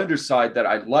the Islanders side that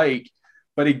I like.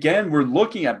 But again, we're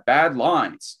looking at bad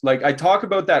lines. Like I talk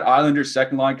about that Islanders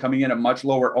second line coming in at much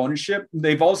lower ownership.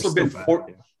 They've also been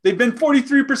they've been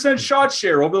 43% shot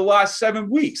share over the last 7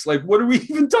 weeks. Like, what are we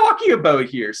even talking about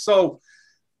here? So,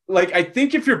 like, I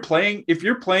think if you're playing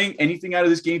anything out of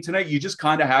this game tonight, you just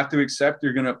kind of have to accept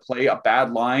you're going to play a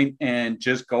bad line and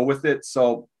just go with it.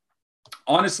 So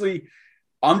honestly,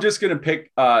 I'm just going to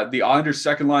pick the Islanders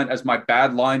second line as my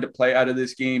bad line to play out of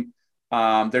this game.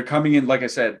 They're coming in, like I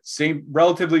said,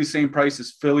 relatively same price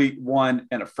as Philly, 1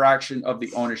 and a fraction of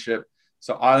the ownership.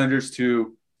 So Islanders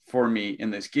 2 for me in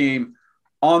this game.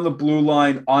 On the blue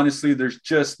line, honestly, there's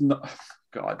just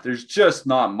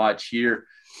not much here.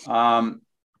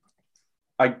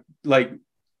 I like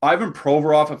Ivan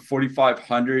Provorov at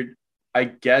 4,500, I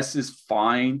guess is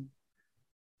fine.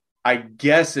 I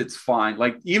guess it's fine.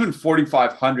 Like, even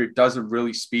 4,500 doesn't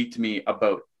really speak to me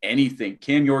about anything.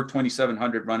 Cam York,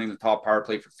 2,700 running the top power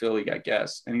play for Philly, I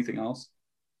guess. Anything else?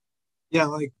 Yeah,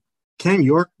 like Cam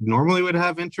York normally would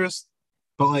have interest,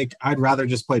 but like I'd rather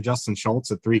just play Justin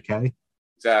Schultz at 3K.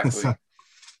 Exactly.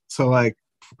 so like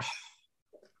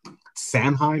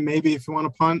Sanheim maybe if you want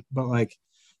to punt, but like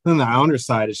then the Islanders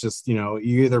side is just, you're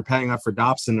either paying up for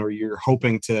Dobson or you're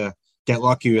hoping to get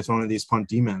lucky with one of these punt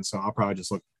D-men. So I'll probably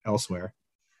just look elsewhere.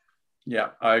 Yeah,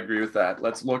 I agree with that.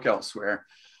 Let's look elsewhere.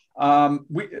 I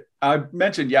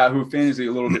mentioned Yahoo Fantasy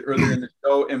a little bit earlier in the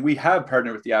show, and we have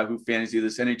partnered with Yahoo Fantasy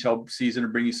this NHL season to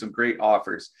bring you some great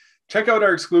offers. Check out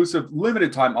our exclusive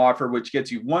limited time offer, which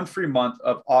gets you 1 free month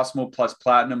of Osmo Plus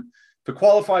Platinum. To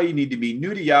qualify, you need to be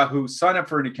new to Yahoo, sign up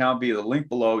for an account via the link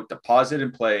below, deposit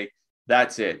and play.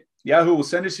 That's it. Yahoo will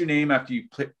send us your name after you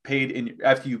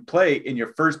play in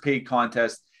your first paid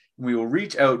contest, and we will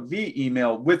reach out via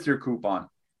email with your coupon.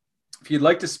 If you'd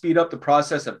like to speed up the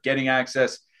process of getting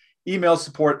access, email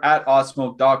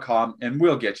support@osmo.com and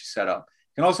we'll get you set up.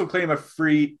 You can also claim a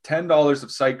free $10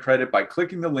 of site credit by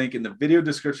clicking the link in the video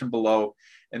description below,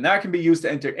 and that can be used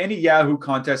to enter any Yahoo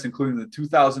contest, including the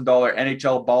 $2,000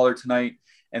 NHL Baller tonight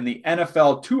and the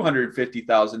NFL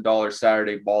 $250,000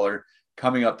 Saturday Baller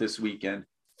coming up this weekend,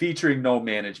 featuring no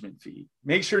management fee.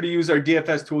 Make sure to use our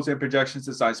DFS tools and projections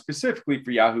designed specifically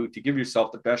for Yahoo to give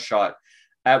yourself the best shot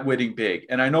at winning big.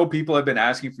 And I know people have been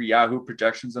asking for Yahoo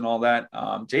projections and all that.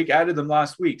 Jake added them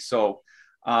last week. So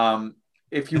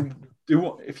if you do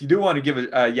want to give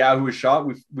Yahoo a shot,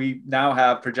 we now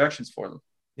have projections for them.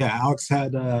 Yeah, Alex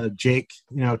had Jake,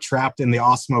 trapped in the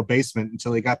Osmo basement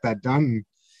until he got that done and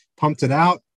pumped it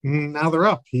out. And now they're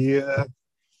up. He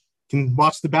can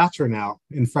watch The Bachelor now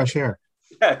in fresh air.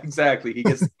 Yeah, exactly. He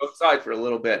gets to go outside for a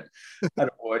little bit.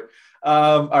 Attaboy.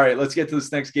 All right, let's get to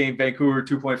this next game. Vancouver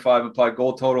 2.5 implied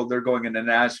goal total. They're going into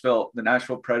Nashville. The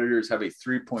Nashville Predators have a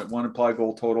 3.1 implied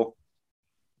goal total.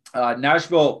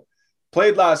 Nashville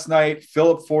played last night.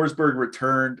 Philip Forsberg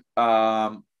returned,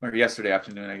 or yesterday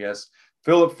afternoon, I guess.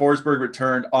 Philip Forsberg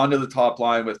returned onto the top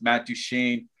line with Matt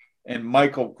Duchene and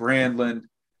Michael Granlund.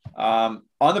 On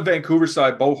the Vancouver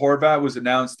side, Bo Horvat was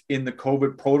announced in the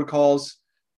COVID protocols.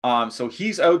 So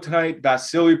he's out tonight.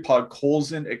 Vasily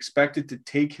Podkolzin expected to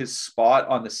take his spot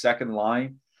on the second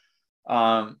line.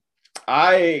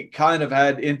 I kind of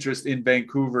had interest in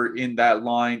Vancouver in that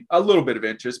line, a little bit of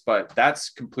interest, but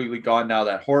that's completely gone now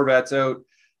that Horvat's out.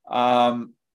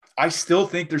 I still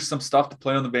think there's some stuff to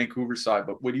play on the Vancouver side,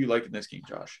 but what do you like in this game,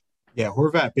 Josh? Yeah,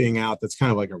 Horvat being out, that's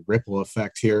kind of like a ripple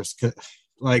effect here.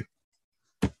 Like,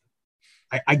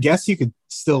 I guess you could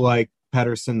still like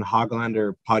Pettersson,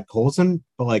 Hoglander, Podkolzin,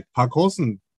 but like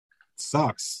Podkolzin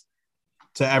sucks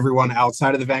to everyone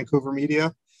outside of the Vancouver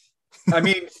media. I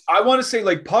mean, I want to say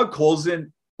like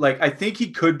Podkolzin, like I think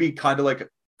he could be kind of like a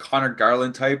Connor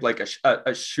Garland type, like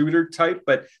a shooter type.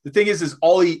 But the thing is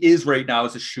all he is right now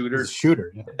is a shooter. He's a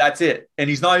shooter. Yeah. That's it. And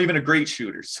he's not even a great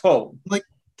shooter. So like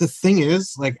the thing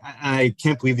is, like, I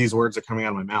can't believe these words are coming out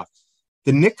of my mouth.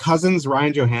 The Nick Cousins,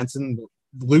 Ryan Johansson,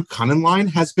 Luke Cunnin line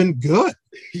has been good.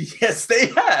 Yes, they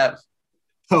have.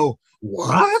 So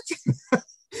what?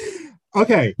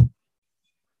 Okay.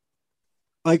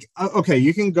 Like, okay,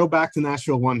 you can go back to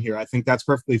Nashville 1 here. I think that's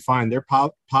perfectly fine. They're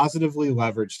positively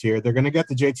leveraged here. They're going to get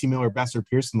the JT Miller, Besser,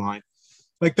 Pearson line.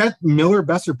 Like that Miller,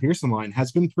 Besser, Pearson line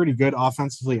has been pretty good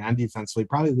offensively and defensively,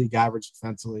 probably league average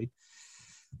defensively.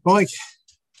 But like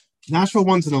Nashville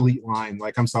 1's an elite line.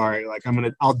 Like, I'm sorry. Like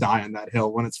I'll die on that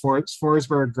hill when it's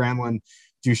Forsberg, Granlund,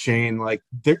 Duchene. Like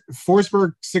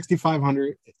Forsberg,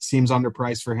 6,500 seems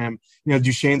underpriced for him.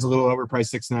 Duchene's a little overpriced,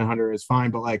 6,900 is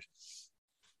fine. But like,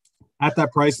 at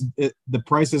that price, the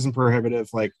price isn't prohibitive.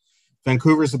 Like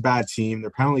Vancouver's a bad team.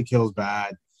 Their penalty kill is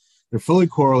bad. They're fully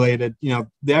correlated. The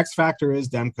X factor is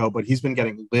Demko, but he's been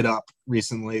getting lit up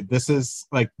recently. This is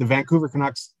like the Vancouver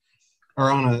Canucks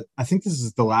are I think this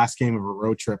is the last game of a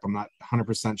road trip. I'm not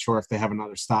 100% sure if they have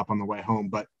another stop on the way home,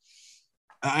 but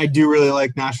I do really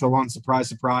like Nashville 1. Surprise,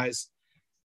 surprise.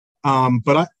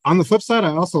 But on the flip side,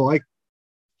 I also like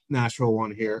Nashville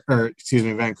one here, or excuse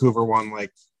me, Vancouver one.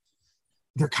 Like,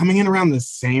 they're coming in around the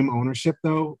same ownership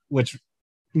though, which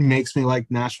makes me like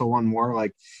Nashville one more.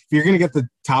 Like, if you're going to get the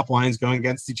top lines going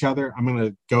against each other, I'm going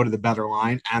to go to the better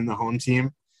line and the home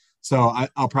team. So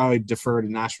I'll probably defer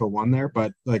to Nashville one there,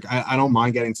 but like, I don't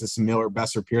mind getting to some Miller,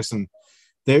 Besser, Pearson.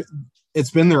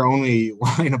 It's been their only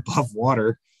line above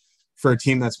water for a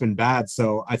team that's been bad.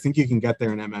 So I think you can get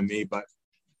there in MME, but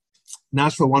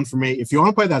Nashville one for me. If you want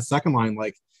to play that second line,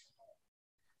 like,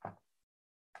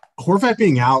 Horvat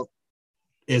being out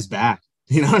is bad.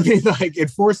 You know what I mean? Like,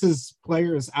 it forces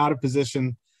players out of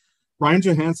position. Ryan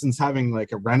Johansson's having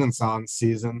like a renaissance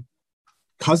season.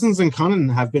 Cousins and Cunningham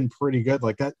have been pretty good.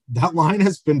 Like, that line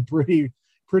has been pretty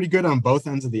good on both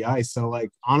ends of the ice. So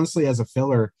like, honestly, as a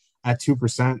filler at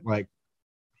 2%, like,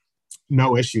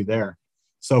 no issue there.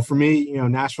 So for me, you know,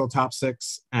 Nashville top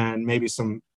 6 and maybe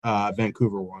some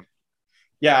Vancouver one.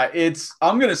 Yeah,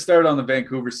 I'm going to start on the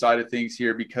Vancouver side of things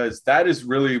here, because that is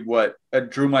really what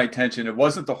drew my attention. It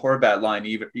wasn't the Horvat line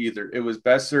either. It was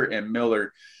Besser and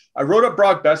Miller. I wrote up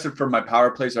Brock Besser for my Power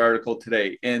Plays article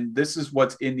today, and this is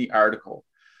what's in the article.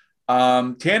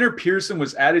 Tanner Pearson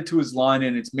was added to his line,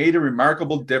 and it's made a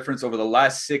remarkable difference over the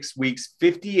last 6 weeks.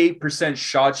 58%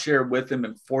 shot share with him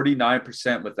and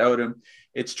 49% without him.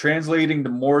 It's translating to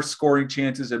more scoring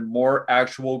chances and more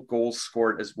actual goals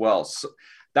scored as well. So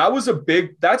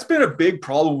that's been a big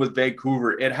problem with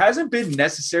Vancouver. It hasn't been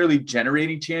necessarily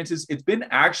generating chances. It's been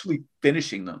actually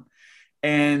finishing them.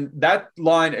 And that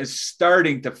line is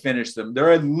starting to finish them.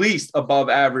 They're at least above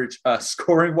average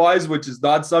scoring wise, which is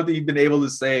not something you've been able to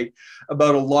say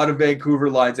about a lot of Vancouver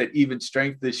lines at even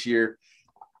strength this year.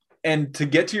 And to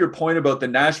get to your point about the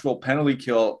Nashville penalty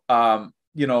kill,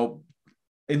 you know,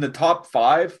 in the top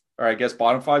 5, or I guess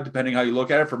bottom 5, depending how you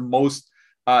look at it, for most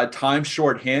time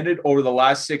shorthanded over the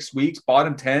last 6 weeks,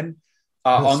 bottom 10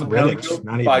 on the penalty kill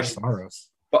by Saros.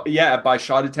 By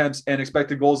shot attempts and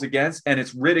expected goals against, and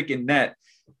it's Riddick in net.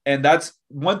 And that's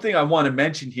one thing I want to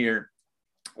mention here,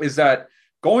 is that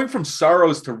going from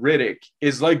Saros to Riddick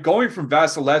is like going from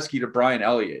Vasilevsky to Brian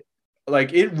Elliott.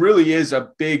 Like, it really is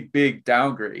a big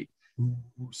downgrade.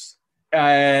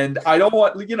 And I don't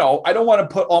want to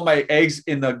put all my eggs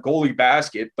in the goalie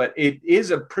basket, but it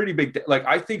is a pretty big, like,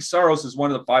 I think Saros is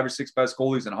one of the 5 or 6 best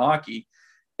goalies in hockey.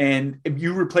 And if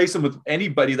you replace him with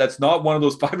anybody that's not one of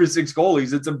those 5 or 6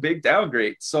 goalies, it's a big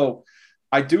downgrade. So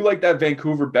I do like that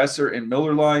Vancouver, Besser, and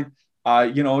Miller line.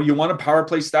 You know, you want to power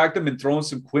play stack them and throw in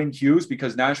some Quinn Hughes,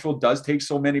 because Nashville does take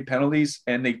so many penalties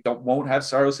and they won't have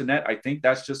Saros in net. I think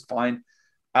that's just fine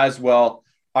as well.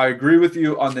 I agree with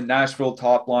you on the Nashville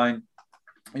top line.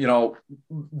 You know,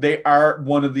 they are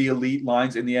one of the elite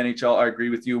lines in the NHL. I agree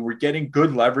with you. We're getting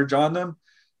good leverage on them.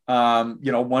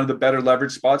 You know, one of the better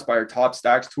leverage spots by our top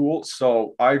stacks tool.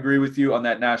 So I agree with you on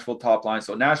that Nashville top line.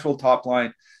 So Nashville top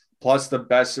line plus the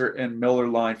Besser and Miller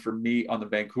line for me on the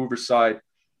Vancouver side.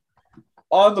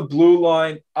 On the blue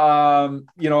line,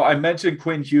 you know, I mentioned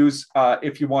Quinn Hughes.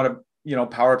 If you want to, you know,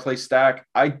 power play stack,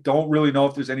 I don't really know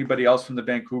if there's anybody else from the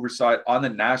Vancouver side. On the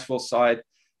Nashville side,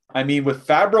 I mean, with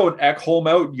Fabro and Ekholm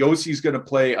out, Yossi's going to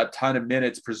play a ton of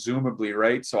minutes, presumably,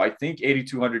 right? So I think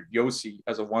 8,200 Yossi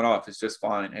as a one-off is just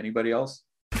fine. Anybody else?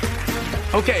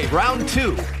 Okay, round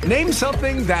 2. Name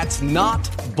something that's not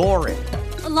boring.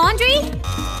 A laundry?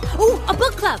 Ooh, a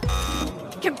book club.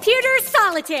 Computer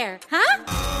solitaire, huh?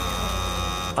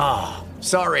 Ah, oh,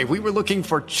 sorry. We were looking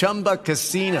for Chumba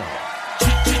Casino.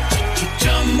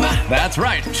 That's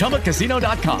right.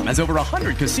 ChumbaCasino.com has over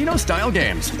 100 casino-style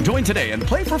games. Join today and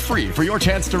play for free for your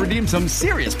chance to redeem some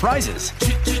serious prizes.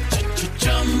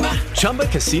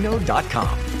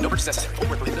 ChumbaCasino.com. No purchase necessary. Void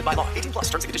where prohibited by law. 18+.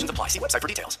 Terms and conditions apply. See website for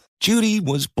details. Judy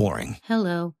was boring.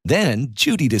 Hello. Then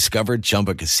Judy discovered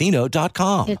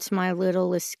ChumbaCasino.com. It's my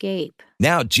little escape.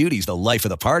 Now Judy's the life of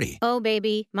the party. Oh,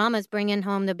 baby, mama's bringing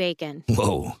home the bacon.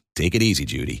 Whoa, take it easy,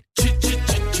 Judy.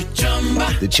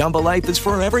 The Chumba life is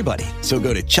for everybody. So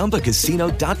go to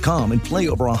ChumbaCasino.com and play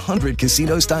over 100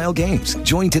 casino-style games.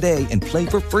 Join today and play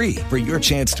for free for your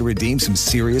chance to redeem some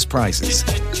serious prizes.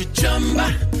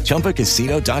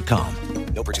 ChumbaCasino.com.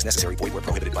 No purchase necessary. Void where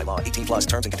prohibited by law. 18+.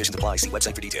 Terms and conditions apply. See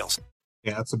website for details.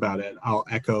 Yeah, that's about it. I'll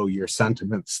echo your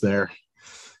sentiments there.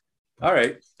 All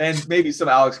right. And maybe some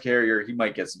Alex Carrier. He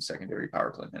might get some secondary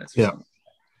power play minutes. Yeah. Something.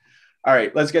 All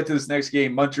right, let's get to this next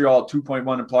game. Montreal,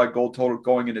 2.1 implied goal total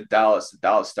going into Dallas. The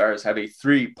Dallas Stars have a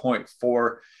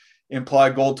 3.4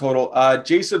 implied goal total.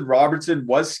 Jason Robertson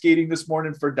was skating this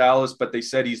morning for Dallas, but they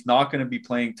said he's not going to be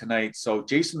playing tonight. So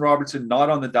Jason Robertson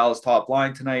not on the Dallas top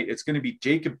line tonight. It's going to be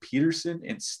Jacob Peterson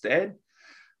instead.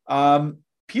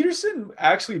 Peterson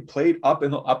actually played up the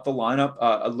lineup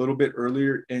a little bit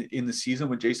earlier in the season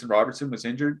when Jason Robertson was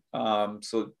injured.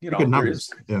 So there is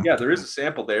a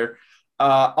sample there.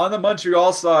 On the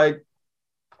Montreal side,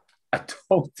 I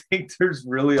don't think there's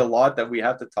really a lot that we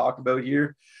have to talk about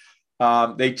here.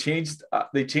 They changed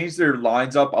their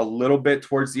lines up a little bit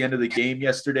towards the end of the game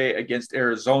yesterday against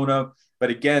Arizona. But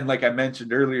again, like I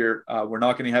mentioned earlier, we're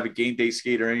not going to have a game day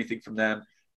skate or anything from them.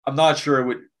 I'm not sure it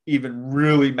would even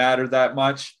really matter that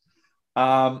much.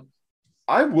 I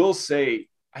will say,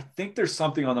 I think there's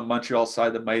something on the Montreal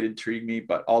side that might intrigue me,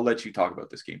 but I'll let you talk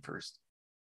about this game first.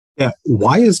 Yeah.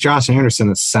 Why is Josh Anderson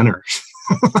a center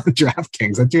on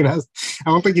DraftKings? That dude I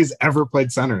don't think he's ever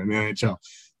played center in the NHL.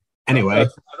 Anyway.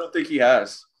 I don't think he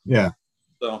has. Yeah.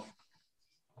 So.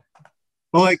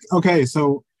 Well, okay,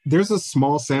 so there's a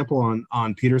small sample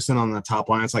on Peterson on the top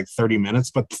line. It's like 30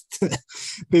 minutes, but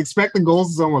the expected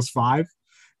goals is almost 5.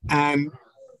 And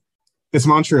it's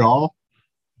Montreal,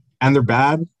 and they're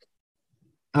bad.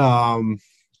 I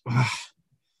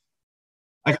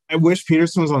wish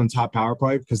Peterson was on the top power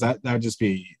play because that would just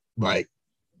be like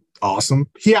awesome.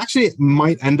 He actually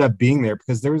might end up being there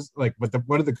because there was like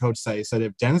what did the coach say? He said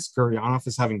if Denis Gurianov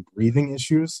is having breathing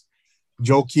issues,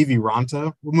 Joel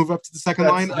Kiviranta will move up to the second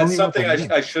line. That's something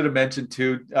I should have mentioned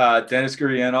too. Denis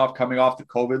Gurianov coming off the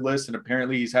COVID list, and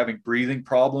apparently he's having breathing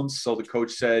problems. So the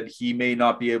coach said he may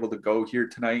not be able to go here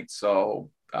tonight. So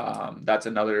that's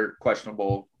another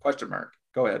questionable question mark.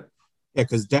 Go ahead. Yeah,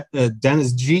 because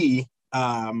Dennis G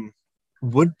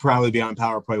would probably be on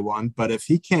power play 1, but if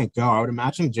he can't go, I would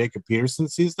imagine Jacob Peterson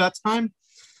sees that time.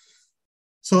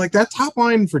 So like that top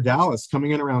line for Dallas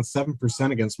coming in around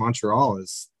 7% against Montreal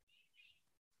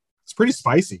it's pretty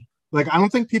spicy. Like, I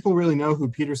don't think people really know who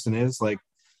Peterson is. Like,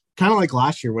 kind of like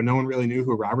last year when no one really knew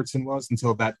who Robertson was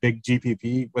until that big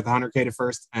GPP with 100K to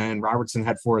first, and Robertson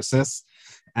had 4 assists,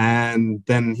 and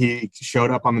then he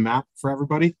showed up on the map for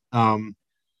everybody. But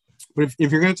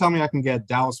if you're going to tell me I can get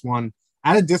Dallas 1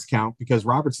 at a discount, because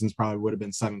Robertson's probably would have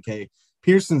been 7K,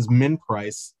 Peterson's min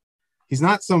price, he's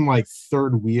not some like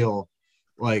third wheel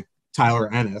like Tyler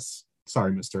Ennis.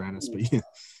 Sorry, Mr. Ennis, but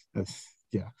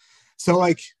yeah. So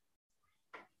like,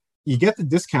 you get the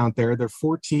discount there. They're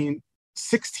 16-9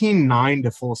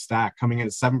 to full stack, coming in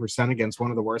at 7% against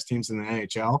one of the worst teams in the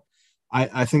NHL.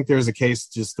 I think there's a case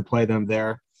just to play them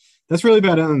there. That's really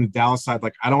bad on the Dallas side.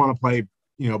 Like, I don't want to play,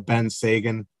 Ben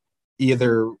Sagan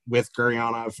either with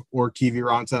Gurianov or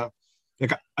Kiviranta.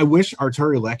 Like, I wish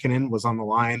Arturi Lehkonen was on the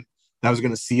line. That was going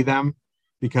to see them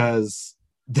because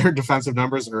their defensive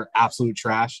numbers are absolute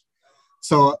trash.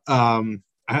 So,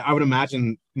 I would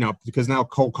imagine, because now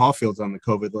Cole Caulfield's on the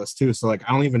COVID list too. So like,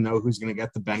 I don't even know who's going to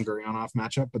get the Ben Gurianov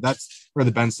matchup, but or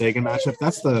the Ben Sagan matchup.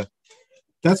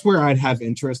 That's where I'd have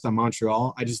interest on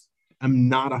Montreal. I'm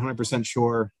not 100%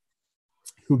 sure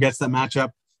who gets that matchup.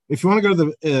 If you want to go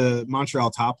to the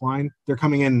Montreal top line, they're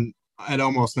coming in at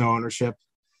almost no ownership.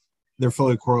 They're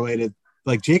fully correlated.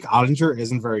 Like, Jake Ottinger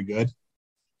isn't very good.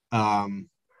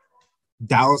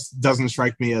 Dallas doesn't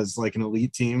strike me as like an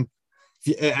elite team.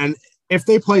 And if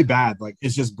they play bad, like,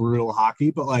 it's just brutal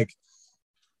hockey. But like,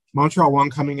 Montreal 1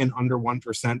 coming in under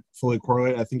 1% fully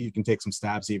correlated, I think you can take some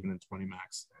stabs even in 20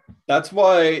 max. That's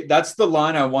the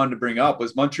line I wanted to bring up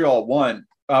was Montreal 1.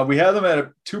 We have them at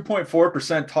a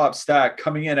 2.4% top stack,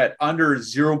 coming in at under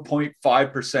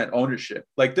 0.5% ownership.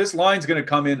 Like, this line's going to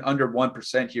come in under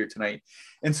 1% here tonight.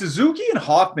 And Suzuki and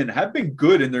Hoffman have been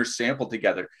good in their sample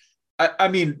together. I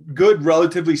mean, good,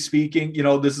 relatively speaking.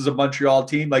 This is a Montreal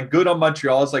team. Like, good on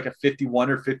Montreal is like a 51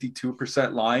 or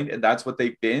 52% line, and that's what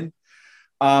they've been.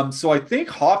 So I think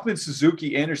Hoffman,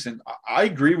 Suzuki, Anderson, I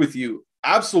agree with you.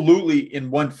 Absolutely, in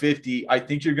 150, I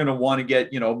think you're going to want to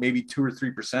get, maybe 2 or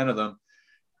 3% of them.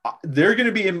 They're going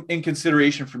to be in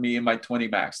consideration for me in my 20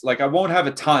 max. Like, I won't have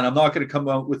a ton. I'm not going to come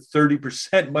out with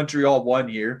 30% Montreal 1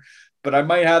 here, but I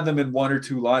might have them in 1 or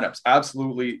 2 lineups.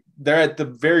 Absolutely. They're at the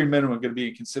very minimum going to be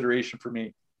in consideration for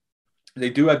me.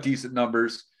 They do have decent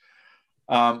numbers.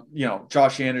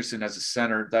 Josh Anderson as a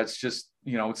center, that's just,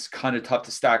 it's kind of tough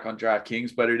to stack on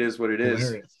DraftKings, but it is what it is.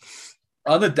 Hilarious.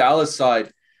 On the Dallas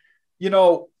side,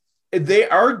 they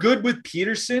are good with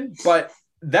Peterson, but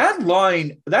that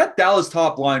Dallas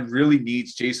top line really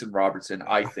needs Jason Robertson,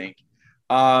 I think.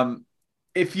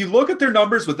 If you look at their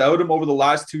numbers without him over the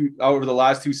last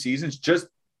two seasons, just,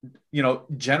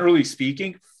 generally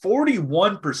speaking,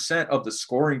 41% of the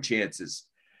scoring chances.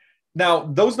 Now,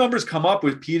 those numbers come up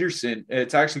with Peterson.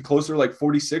 It's actually closer to like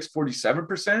 46,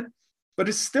 47%, but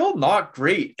it's still not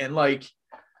great. And like,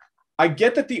 I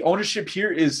get that the ownership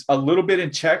here is a little bit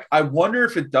in check. I wonder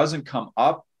if it doesn't come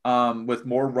up with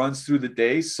more runs through the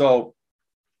day. So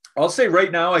I'll say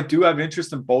right now, I do have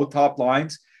interest in both top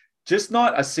lines, just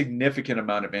not a significant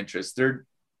amount of interest. They're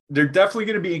definitely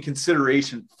going to be in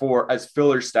consideration for as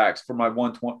filler stacks for my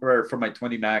 120 or for my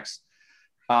 20 max.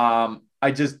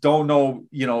 I just don't know,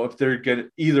 if they're going to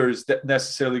either is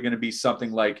necessarily going to be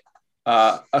something like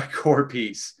a core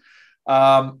piece.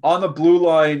 On the blue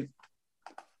line,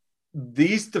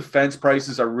 these defense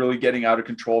prices are really getting out of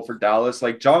control for Dallas.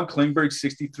 Like John Klingberg,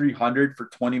 6,300 for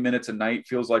 20 minutes a night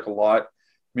feels like a lot.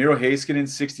 Miro Heiskanen,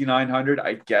 6,900,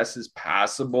 I guess is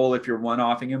passable if you're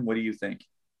one-offing him. What do you think?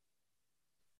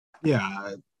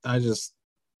 Yeah, I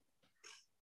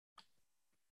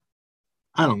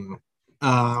don't know.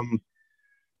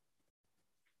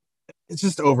 It's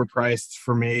just overpriced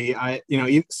for me.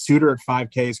 Suter at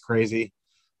 5K is crazy.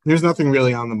 There's nothing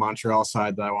really on the Montreal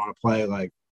side that I want to play.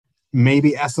 Like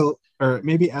maybe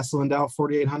Esselindale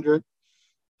 4,800.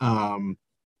 I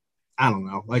don't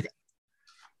know. Like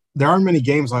there aren't many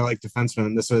games I like defensemen,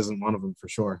 and this isn't one of them for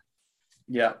sure.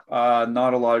 Yeah,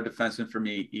 not a lot of defensemen for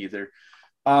me either.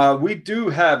 We do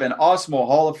have an Osmo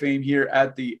Hall of Fame here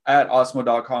at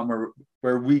Osmo.com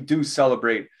where we do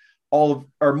celebrate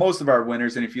most of our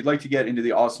winners. And if you'd like to get into the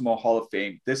Osmo Hall of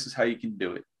Fame, this is how you can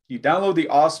do it. You download the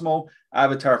Osmo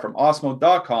avatar from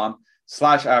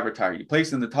osmo.com/avatar. You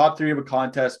place in the top 3 of a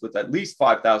contest with at least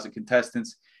 5,000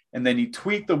 contestants, and then you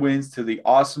tweet the wins to the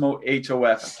Osmo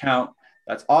HOF account.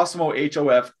 That's Osmo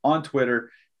HOF on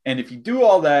Twitter. And if you do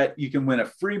all that, you can win a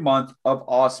free month of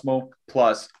Osmo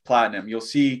Plus Platinum. You'll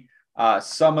see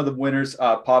some of the winners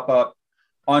pop up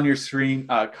on your screen.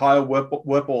 Kyle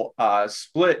Whipple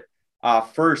split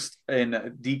first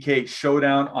in DK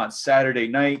Showdown on Saturday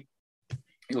night.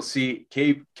 You'll see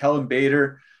Kellen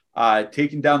Bader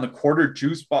taking down the quarter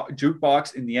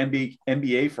jukebox in the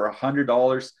NBA for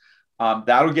 $100.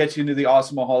 That'll get you into the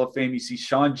Osmo Hall of Fame. You see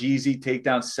Sean Jeezy take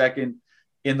down second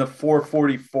in the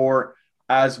 444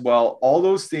 as well. All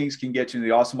those things can get you into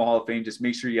the Osmo Hall of Fame. Just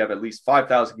make sure you have at least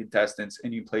 5,000 contestants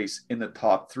and you place in the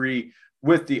top 3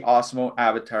 with the Osmo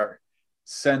avatar.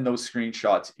 Send those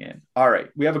screenshots in. All right.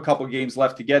 We have a couple games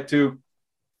left to get to.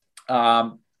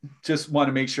 Just want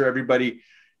to make sure everybody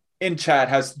in chat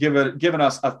has given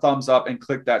us a thumbs up and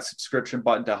click that subscription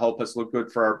button to help us look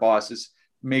good for our bosses.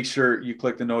 Make sure you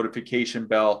click the notification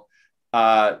bell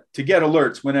to get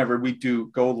alerts whenever we do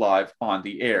go live on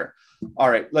the air.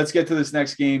 All right, let's get to this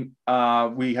next game.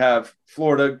 We have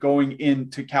Florida going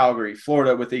into Calgary.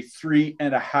 Florida with a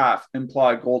 3.5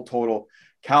 implied goal total.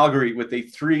 Calgary with a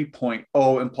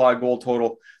 3.0 implied goal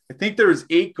total. I think there's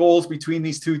 8 goals between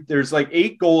these two. There's like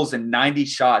 8 goals and 90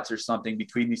 shots or something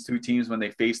between these two teams when they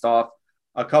faced off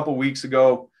a couple weeks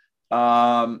ago.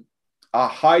 A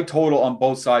high total on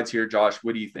both sides here, Josh.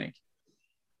 What do you think?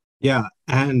 Yeah,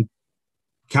 and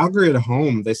Calgary at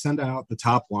home, they send out the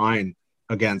top line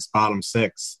against bottom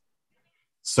 6.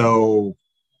 So,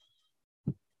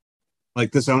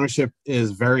 like, this ownership is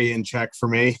very in check for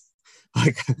me.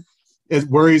 Like, it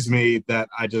worries me that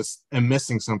I just am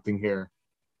missing something here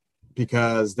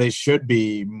because they should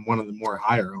be one of the more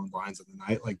higher owned lines of the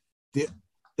night. Like,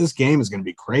 this game is going to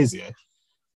be crazy.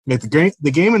 Like,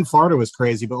 the game in Florida was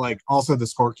crazy, but, like, also the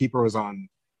scorekeeper was on,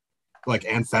 like,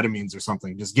 amphetamines or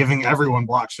something, just giving everyone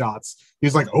block shots. He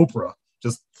was like Oprah,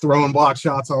 just throwing block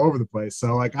shots all over the place.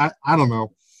 So, like, I don't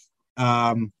know.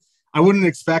 I wouldn't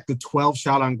expect a 12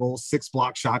 shot on goal, 6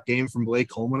 block shot game from Blake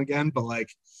Coleman again, but, like,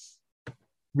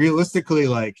 realistically,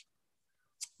 like,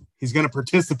 he's going to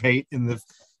participate in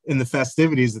the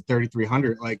festivities at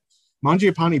 3,300. Like,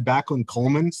 Mangiapane, Backlund,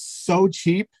 Coleman, so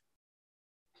cheap,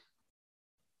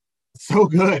 so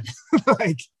good.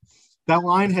 Like, that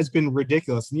line has been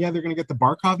ridiculous. And yeah, they're going to get the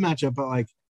Barkov matchup, but, like,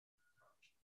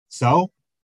 so,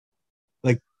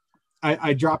 like,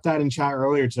 I dropped that in chat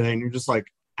earlier today, and you're just like,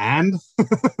 and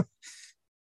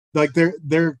like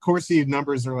their Corsi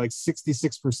numbers are like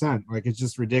 66%. Like, it's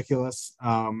just ridiculous.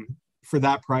 For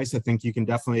that price, I think you can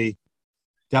definitely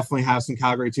have some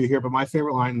Calgary 2 here. But my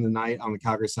favorite line in the night on the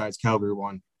Calgary side is Calgary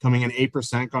 1, coming in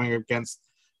 8%, going against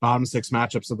bottom 6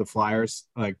 matchups of the Flyers.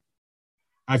 Like,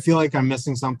 I feel like I'm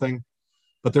missing something,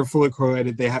 but they're fully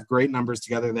correlated. They have great numbers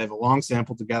together. They have a long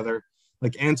sample together.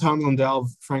 Like, Anton Lundell,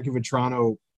 Frankie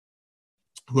Vetrano,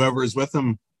 whoever is with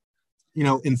them, you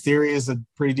know, in theory is a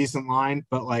pretty decent line,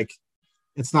 but, like,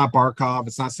 it's not Barkov.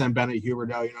 It's not Sam Bennett,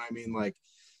 Huberdeau. You know what I mean? Like,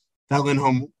 that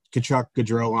Lindholm, Kachuk,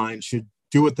 Gaudreau line should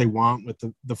do what they want with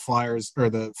the Flyers or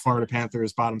the Florida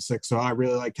Panthers bottom 6. So I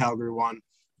really like Calgary 1.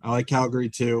 I like Calgary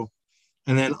 2.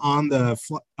 And then on the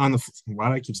why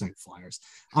do I keep saying Flyers?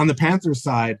 On the Panthers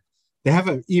side, they have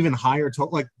an even higher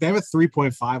total. Like, they have a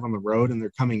 3.5 on the road, and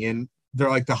they're coming in. They're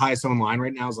like the highest owned line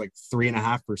right now is like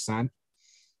 3.5%.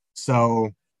 So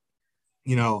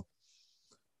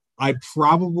I'd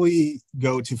probably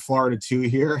go to Florida 2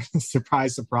 here.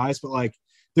 Surprise, surprise. But like,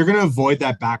 they're going to avoid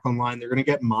that back on line. They're going to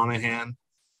get Monahan,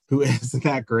 who isn't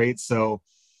that great. So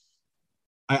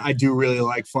I do really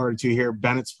like Florida 2 here.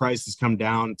 Bennett's price has come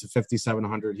down to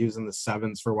 5,700. He was in the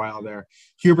sevens for a while there.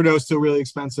 Huberdeau's still really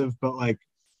expensive, but like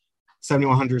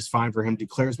 7,100 is fine for him.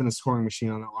 Duclair's been a scoring machine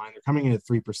on that line. They're coming in at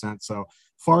 3%. So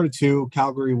Florida 2,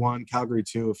 Calgary 1, Calgary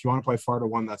 2. If you want to play Florida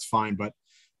 1, that's fine, but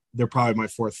they're probably my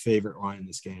fourth favorite line in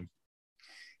this game.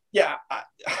 Yeah,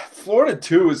 Florida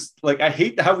 2 is like, I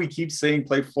hate how we keep saying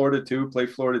play Florida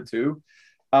 2.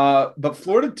 But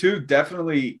Florida 2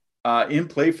 definitely in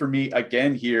play for me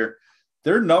again here.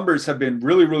 Their numbers have been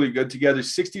really, really good together.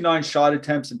 69 shot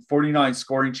attempts and 49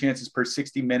 scoring chances per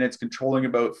 60 minutes, controlling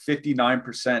about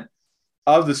 59%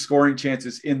 of the scoring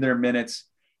chances in their minutes.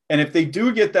 And if they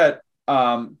do get that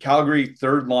Calgary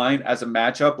third line as a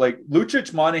matchup, like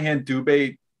Lucic, Monahan,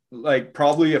 Dubé, like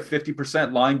probably a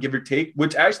 50% line, give or take,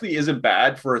 which actually isn't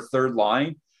bad for a third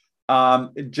line.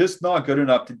 Just not good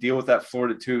enough to deal with that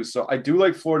Florida 2. So I do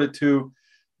like Florida 2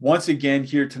 once again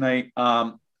here tonight.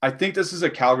 I think this is a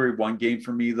Calgary 1 game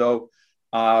for me, though.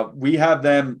 We have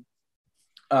them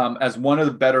as one of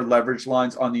the better leverage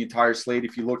lines on the entire slate.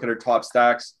 If you look at our top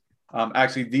stacks,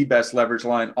 actually the best leverage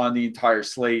line on the entire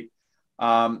slate.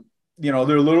 They're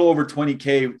a little over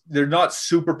 20K. They're not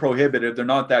super prohibitive. They're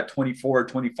not that 24 or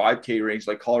 25K range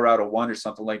like Colorado 1 or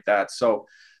something like that. So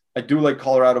I do like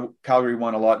Calgary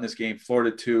 1 a lot in this game.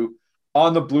 Florida 2.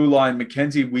 On the blue line,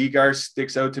 Mackenzie Weegar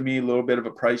sticks out to me. A little bit of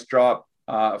a price drop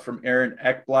from Aaron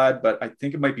Ekblad, but I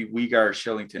think it might be Weegar or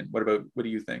Shillington. What do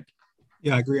you think?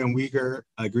 Yeah, I agree on Weegar.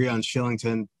 I agree on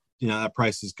Shillington. That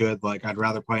price is good. Like, I'd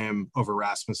rather play him over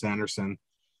Rasmus Anderson.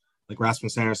 Like,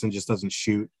 Rasmus Anderson just doesn't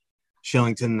shoot.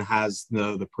 Shillington has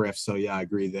the perif, so yeah, I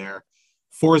agree there.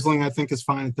 Forsling, I think, is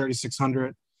fine at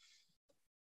 3,600.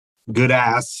 Good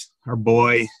ass. Our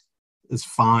boy is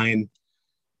fine.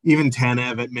 Even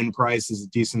Tanev at min price is a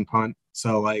decent punt.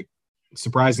 So, like,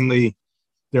 surprisingly,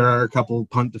 there are a couple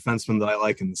punt defensemen that I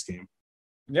like in this game.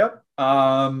 Yep.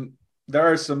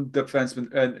 There are some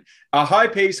defensemen. And a high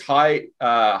pace, high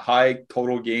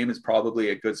total game is probably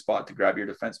a good spot to grab your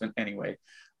defenseman anyway.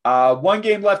 One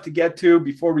game left to get to.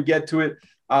 Before we get to it,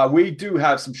 we do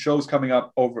have some shows coming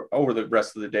up over the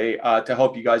rest of the day to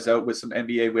help you guys out with some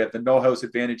NBA. We have the No House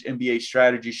Advantage NBA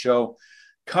Strategy Show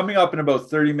coming up in about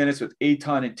 30 minutes with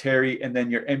Eitan and Terry, and then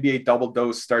your NBA Double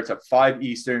Dose starts at 5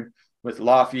 Eastern with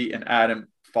Laffy and Adam,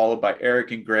 followed by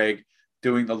Eric and Greg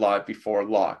doing the live before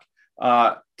lock.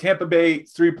 Tampa Bay,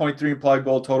 3.3 implied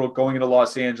goal total going into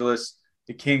Los Angeles.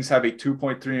 The Kings have a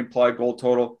 2.3 implied goal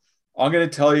total. I'm going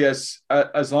to tell you,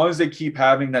 as long as they keep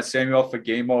having that Samuel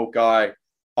Fagemo guy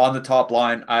on the top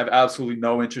line, I have absolutely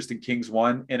no interest in Kings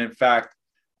 1. And in fact,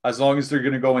 as long as they're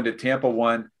going to go into Tampa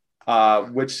 1,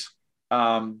 which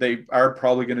they are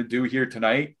probably going to do here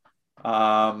tonight,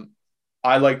 I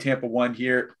like Tampa 1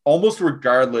 here, almost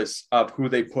regardless of who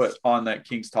they put on that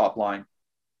Kings top line.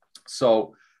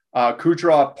 So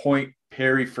Kucherov, Point,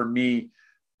 Perry for me.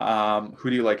 Who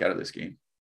do you like out of this game?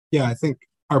 Yeah, I think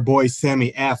our boy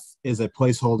Sammy F is a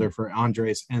placeholder for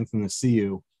Andres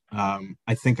Athanasiou.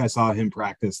 I think I saw him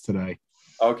practice today.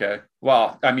 Okay.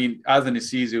 Well, I mean,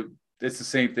 Athanasiou, it's the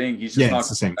same thing. He's just not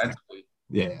the same thing.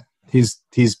 Yeah.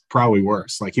 He's probably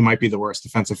worse. Like, he might be the worst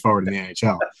defensive forward in the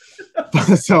NHL.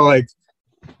 So, like,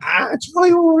 it's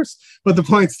probably worse. But the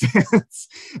point stands.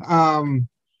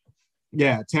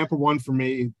 Yeah, Tampa 1 for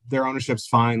me. Their ownership's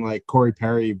fine. Like, Corey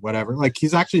Perry, whatever. Like,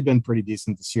 he's actually been pretty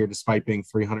decent this year despite being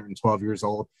 312 years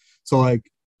old. So, like,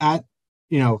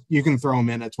 you can throw him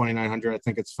in at 2,900. I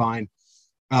think it's fine.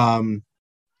 Like,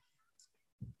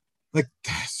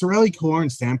 Cirelli, Killorn,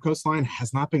 Stamkos line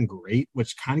has not been great,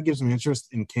 which kind of gives me interest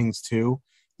in Kings too.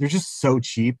 They're just so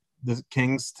cheap, the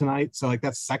Kings tonight. So, like,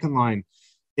 that second line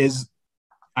is,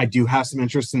 I do have some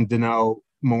interest in Danault,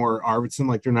 Moore, Arvidsson.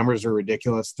 Like, their numbers are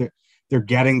ridiculous. They're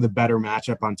getting the better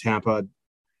matchup on Tampa.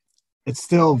 It's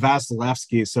still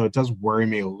Vasilevsky, so it does worry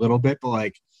me a little bit, but,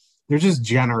 like, they're just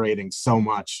generating so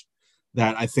much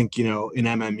that I think, in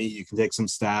MME, you can take some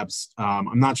stabs.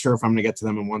 I'm not sure if I'm going to get to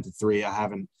them in 1 to 3. I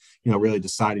haven't, really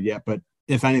decided yet. But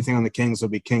if anything on the Kings,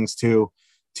 it'll be Kings 2,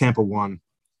 Tampa 1.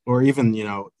 Or even,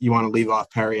 you want to leave off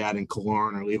Perriad and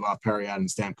Killorn or leave off Perriad and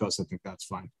Stamkos. I think that's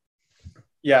fine.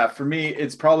 Yeah, for me,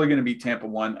 it's probably going to be Tampa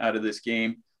 1 out of this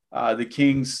game. The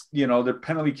Kings, their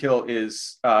penalty kill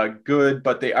is good,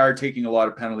 but they are taking a lot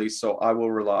of penalties. So I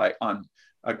will rely on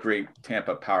a great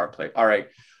Tampa power play. All right.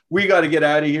 We got to get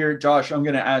out of here. Josh, I'm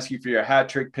going to ask you for your hat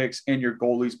trick picks and your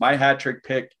goalies. My hat trick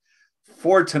pick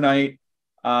for tonight,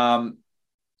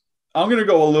 I'm going to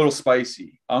go a little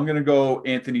spicy. I'm going to go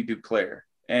Anthony Duclair.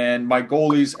 And my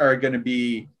goalies are going to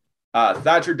be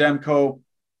Thatcher Demko,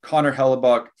 Connor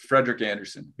Hellebuck, Frederick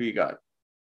Anderson. Who you got?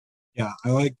 Yeah, I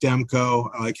like Demko.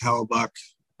 I like Hellebuck.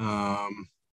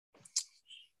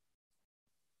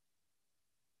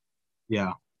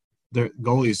 Yeah, their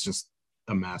goalie's just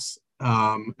a mess.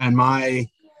 And my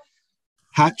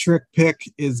hat trick pick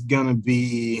is going to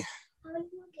be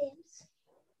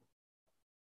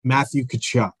Matthew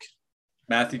Tkachuk.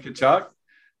 Matthew Tkachuk?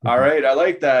 All right, I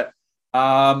like that.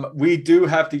 We do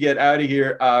have to get out of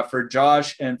here for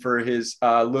Josh and for his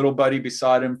little buddy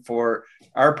beside him, for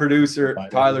our producer,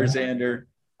 Tyler Zander.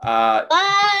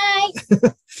 Bye!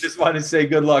 Just want to say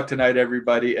good luck tonight,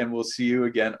 everybody, and we'll see you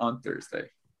again on Thursday.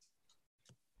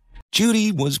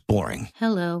 Judy was boring.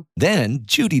 Hello. Then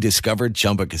Judy discovered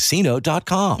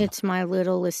ChumbaCasino.com. It's my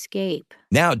little escape.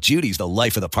 Now Judy's the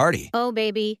life of the party. Oh,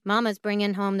 baby, mama's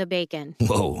bringing home the bacon.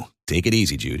 Whoa, take it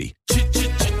easy, Judy.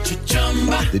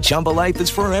 The Chumba life is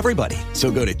for everybody. So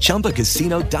go to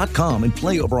ChumbaCasino.com and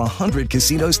play over 100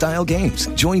 casino-style games.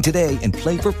 Join today and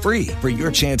play for free for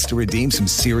your chance to redeem some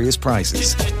serious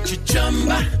prizes.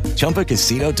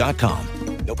 ChumbaCasino.com.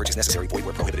 No purchase necessary. Void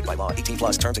where prohibited by law.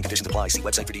 18+ terms and conditions apply. See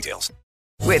website for details.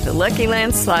 With the Lucky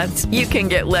Land Slots, you can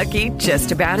get lucky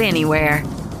just about anywhere.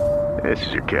 This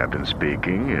is your captain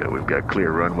speaking. We've got clear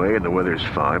runway and the weather's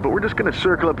fine, but we're just going to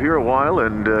circle up here a while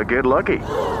and get lucky.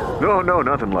 No,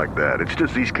 nothing like that. It's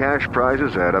just these cash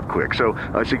prizes add up quick. So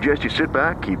I suggest you sit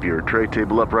back, keep your tray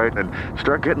table upright, and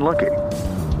start getting lucky.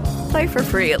 Play for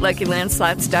free at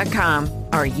LuckyLandSlots.com.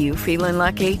 Are you feeling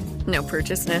lucky? No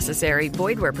purchase necessary.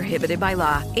 Void where prohibited by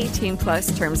law.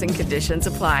 18+ terms and conditions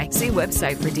apply. See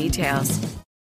website for details.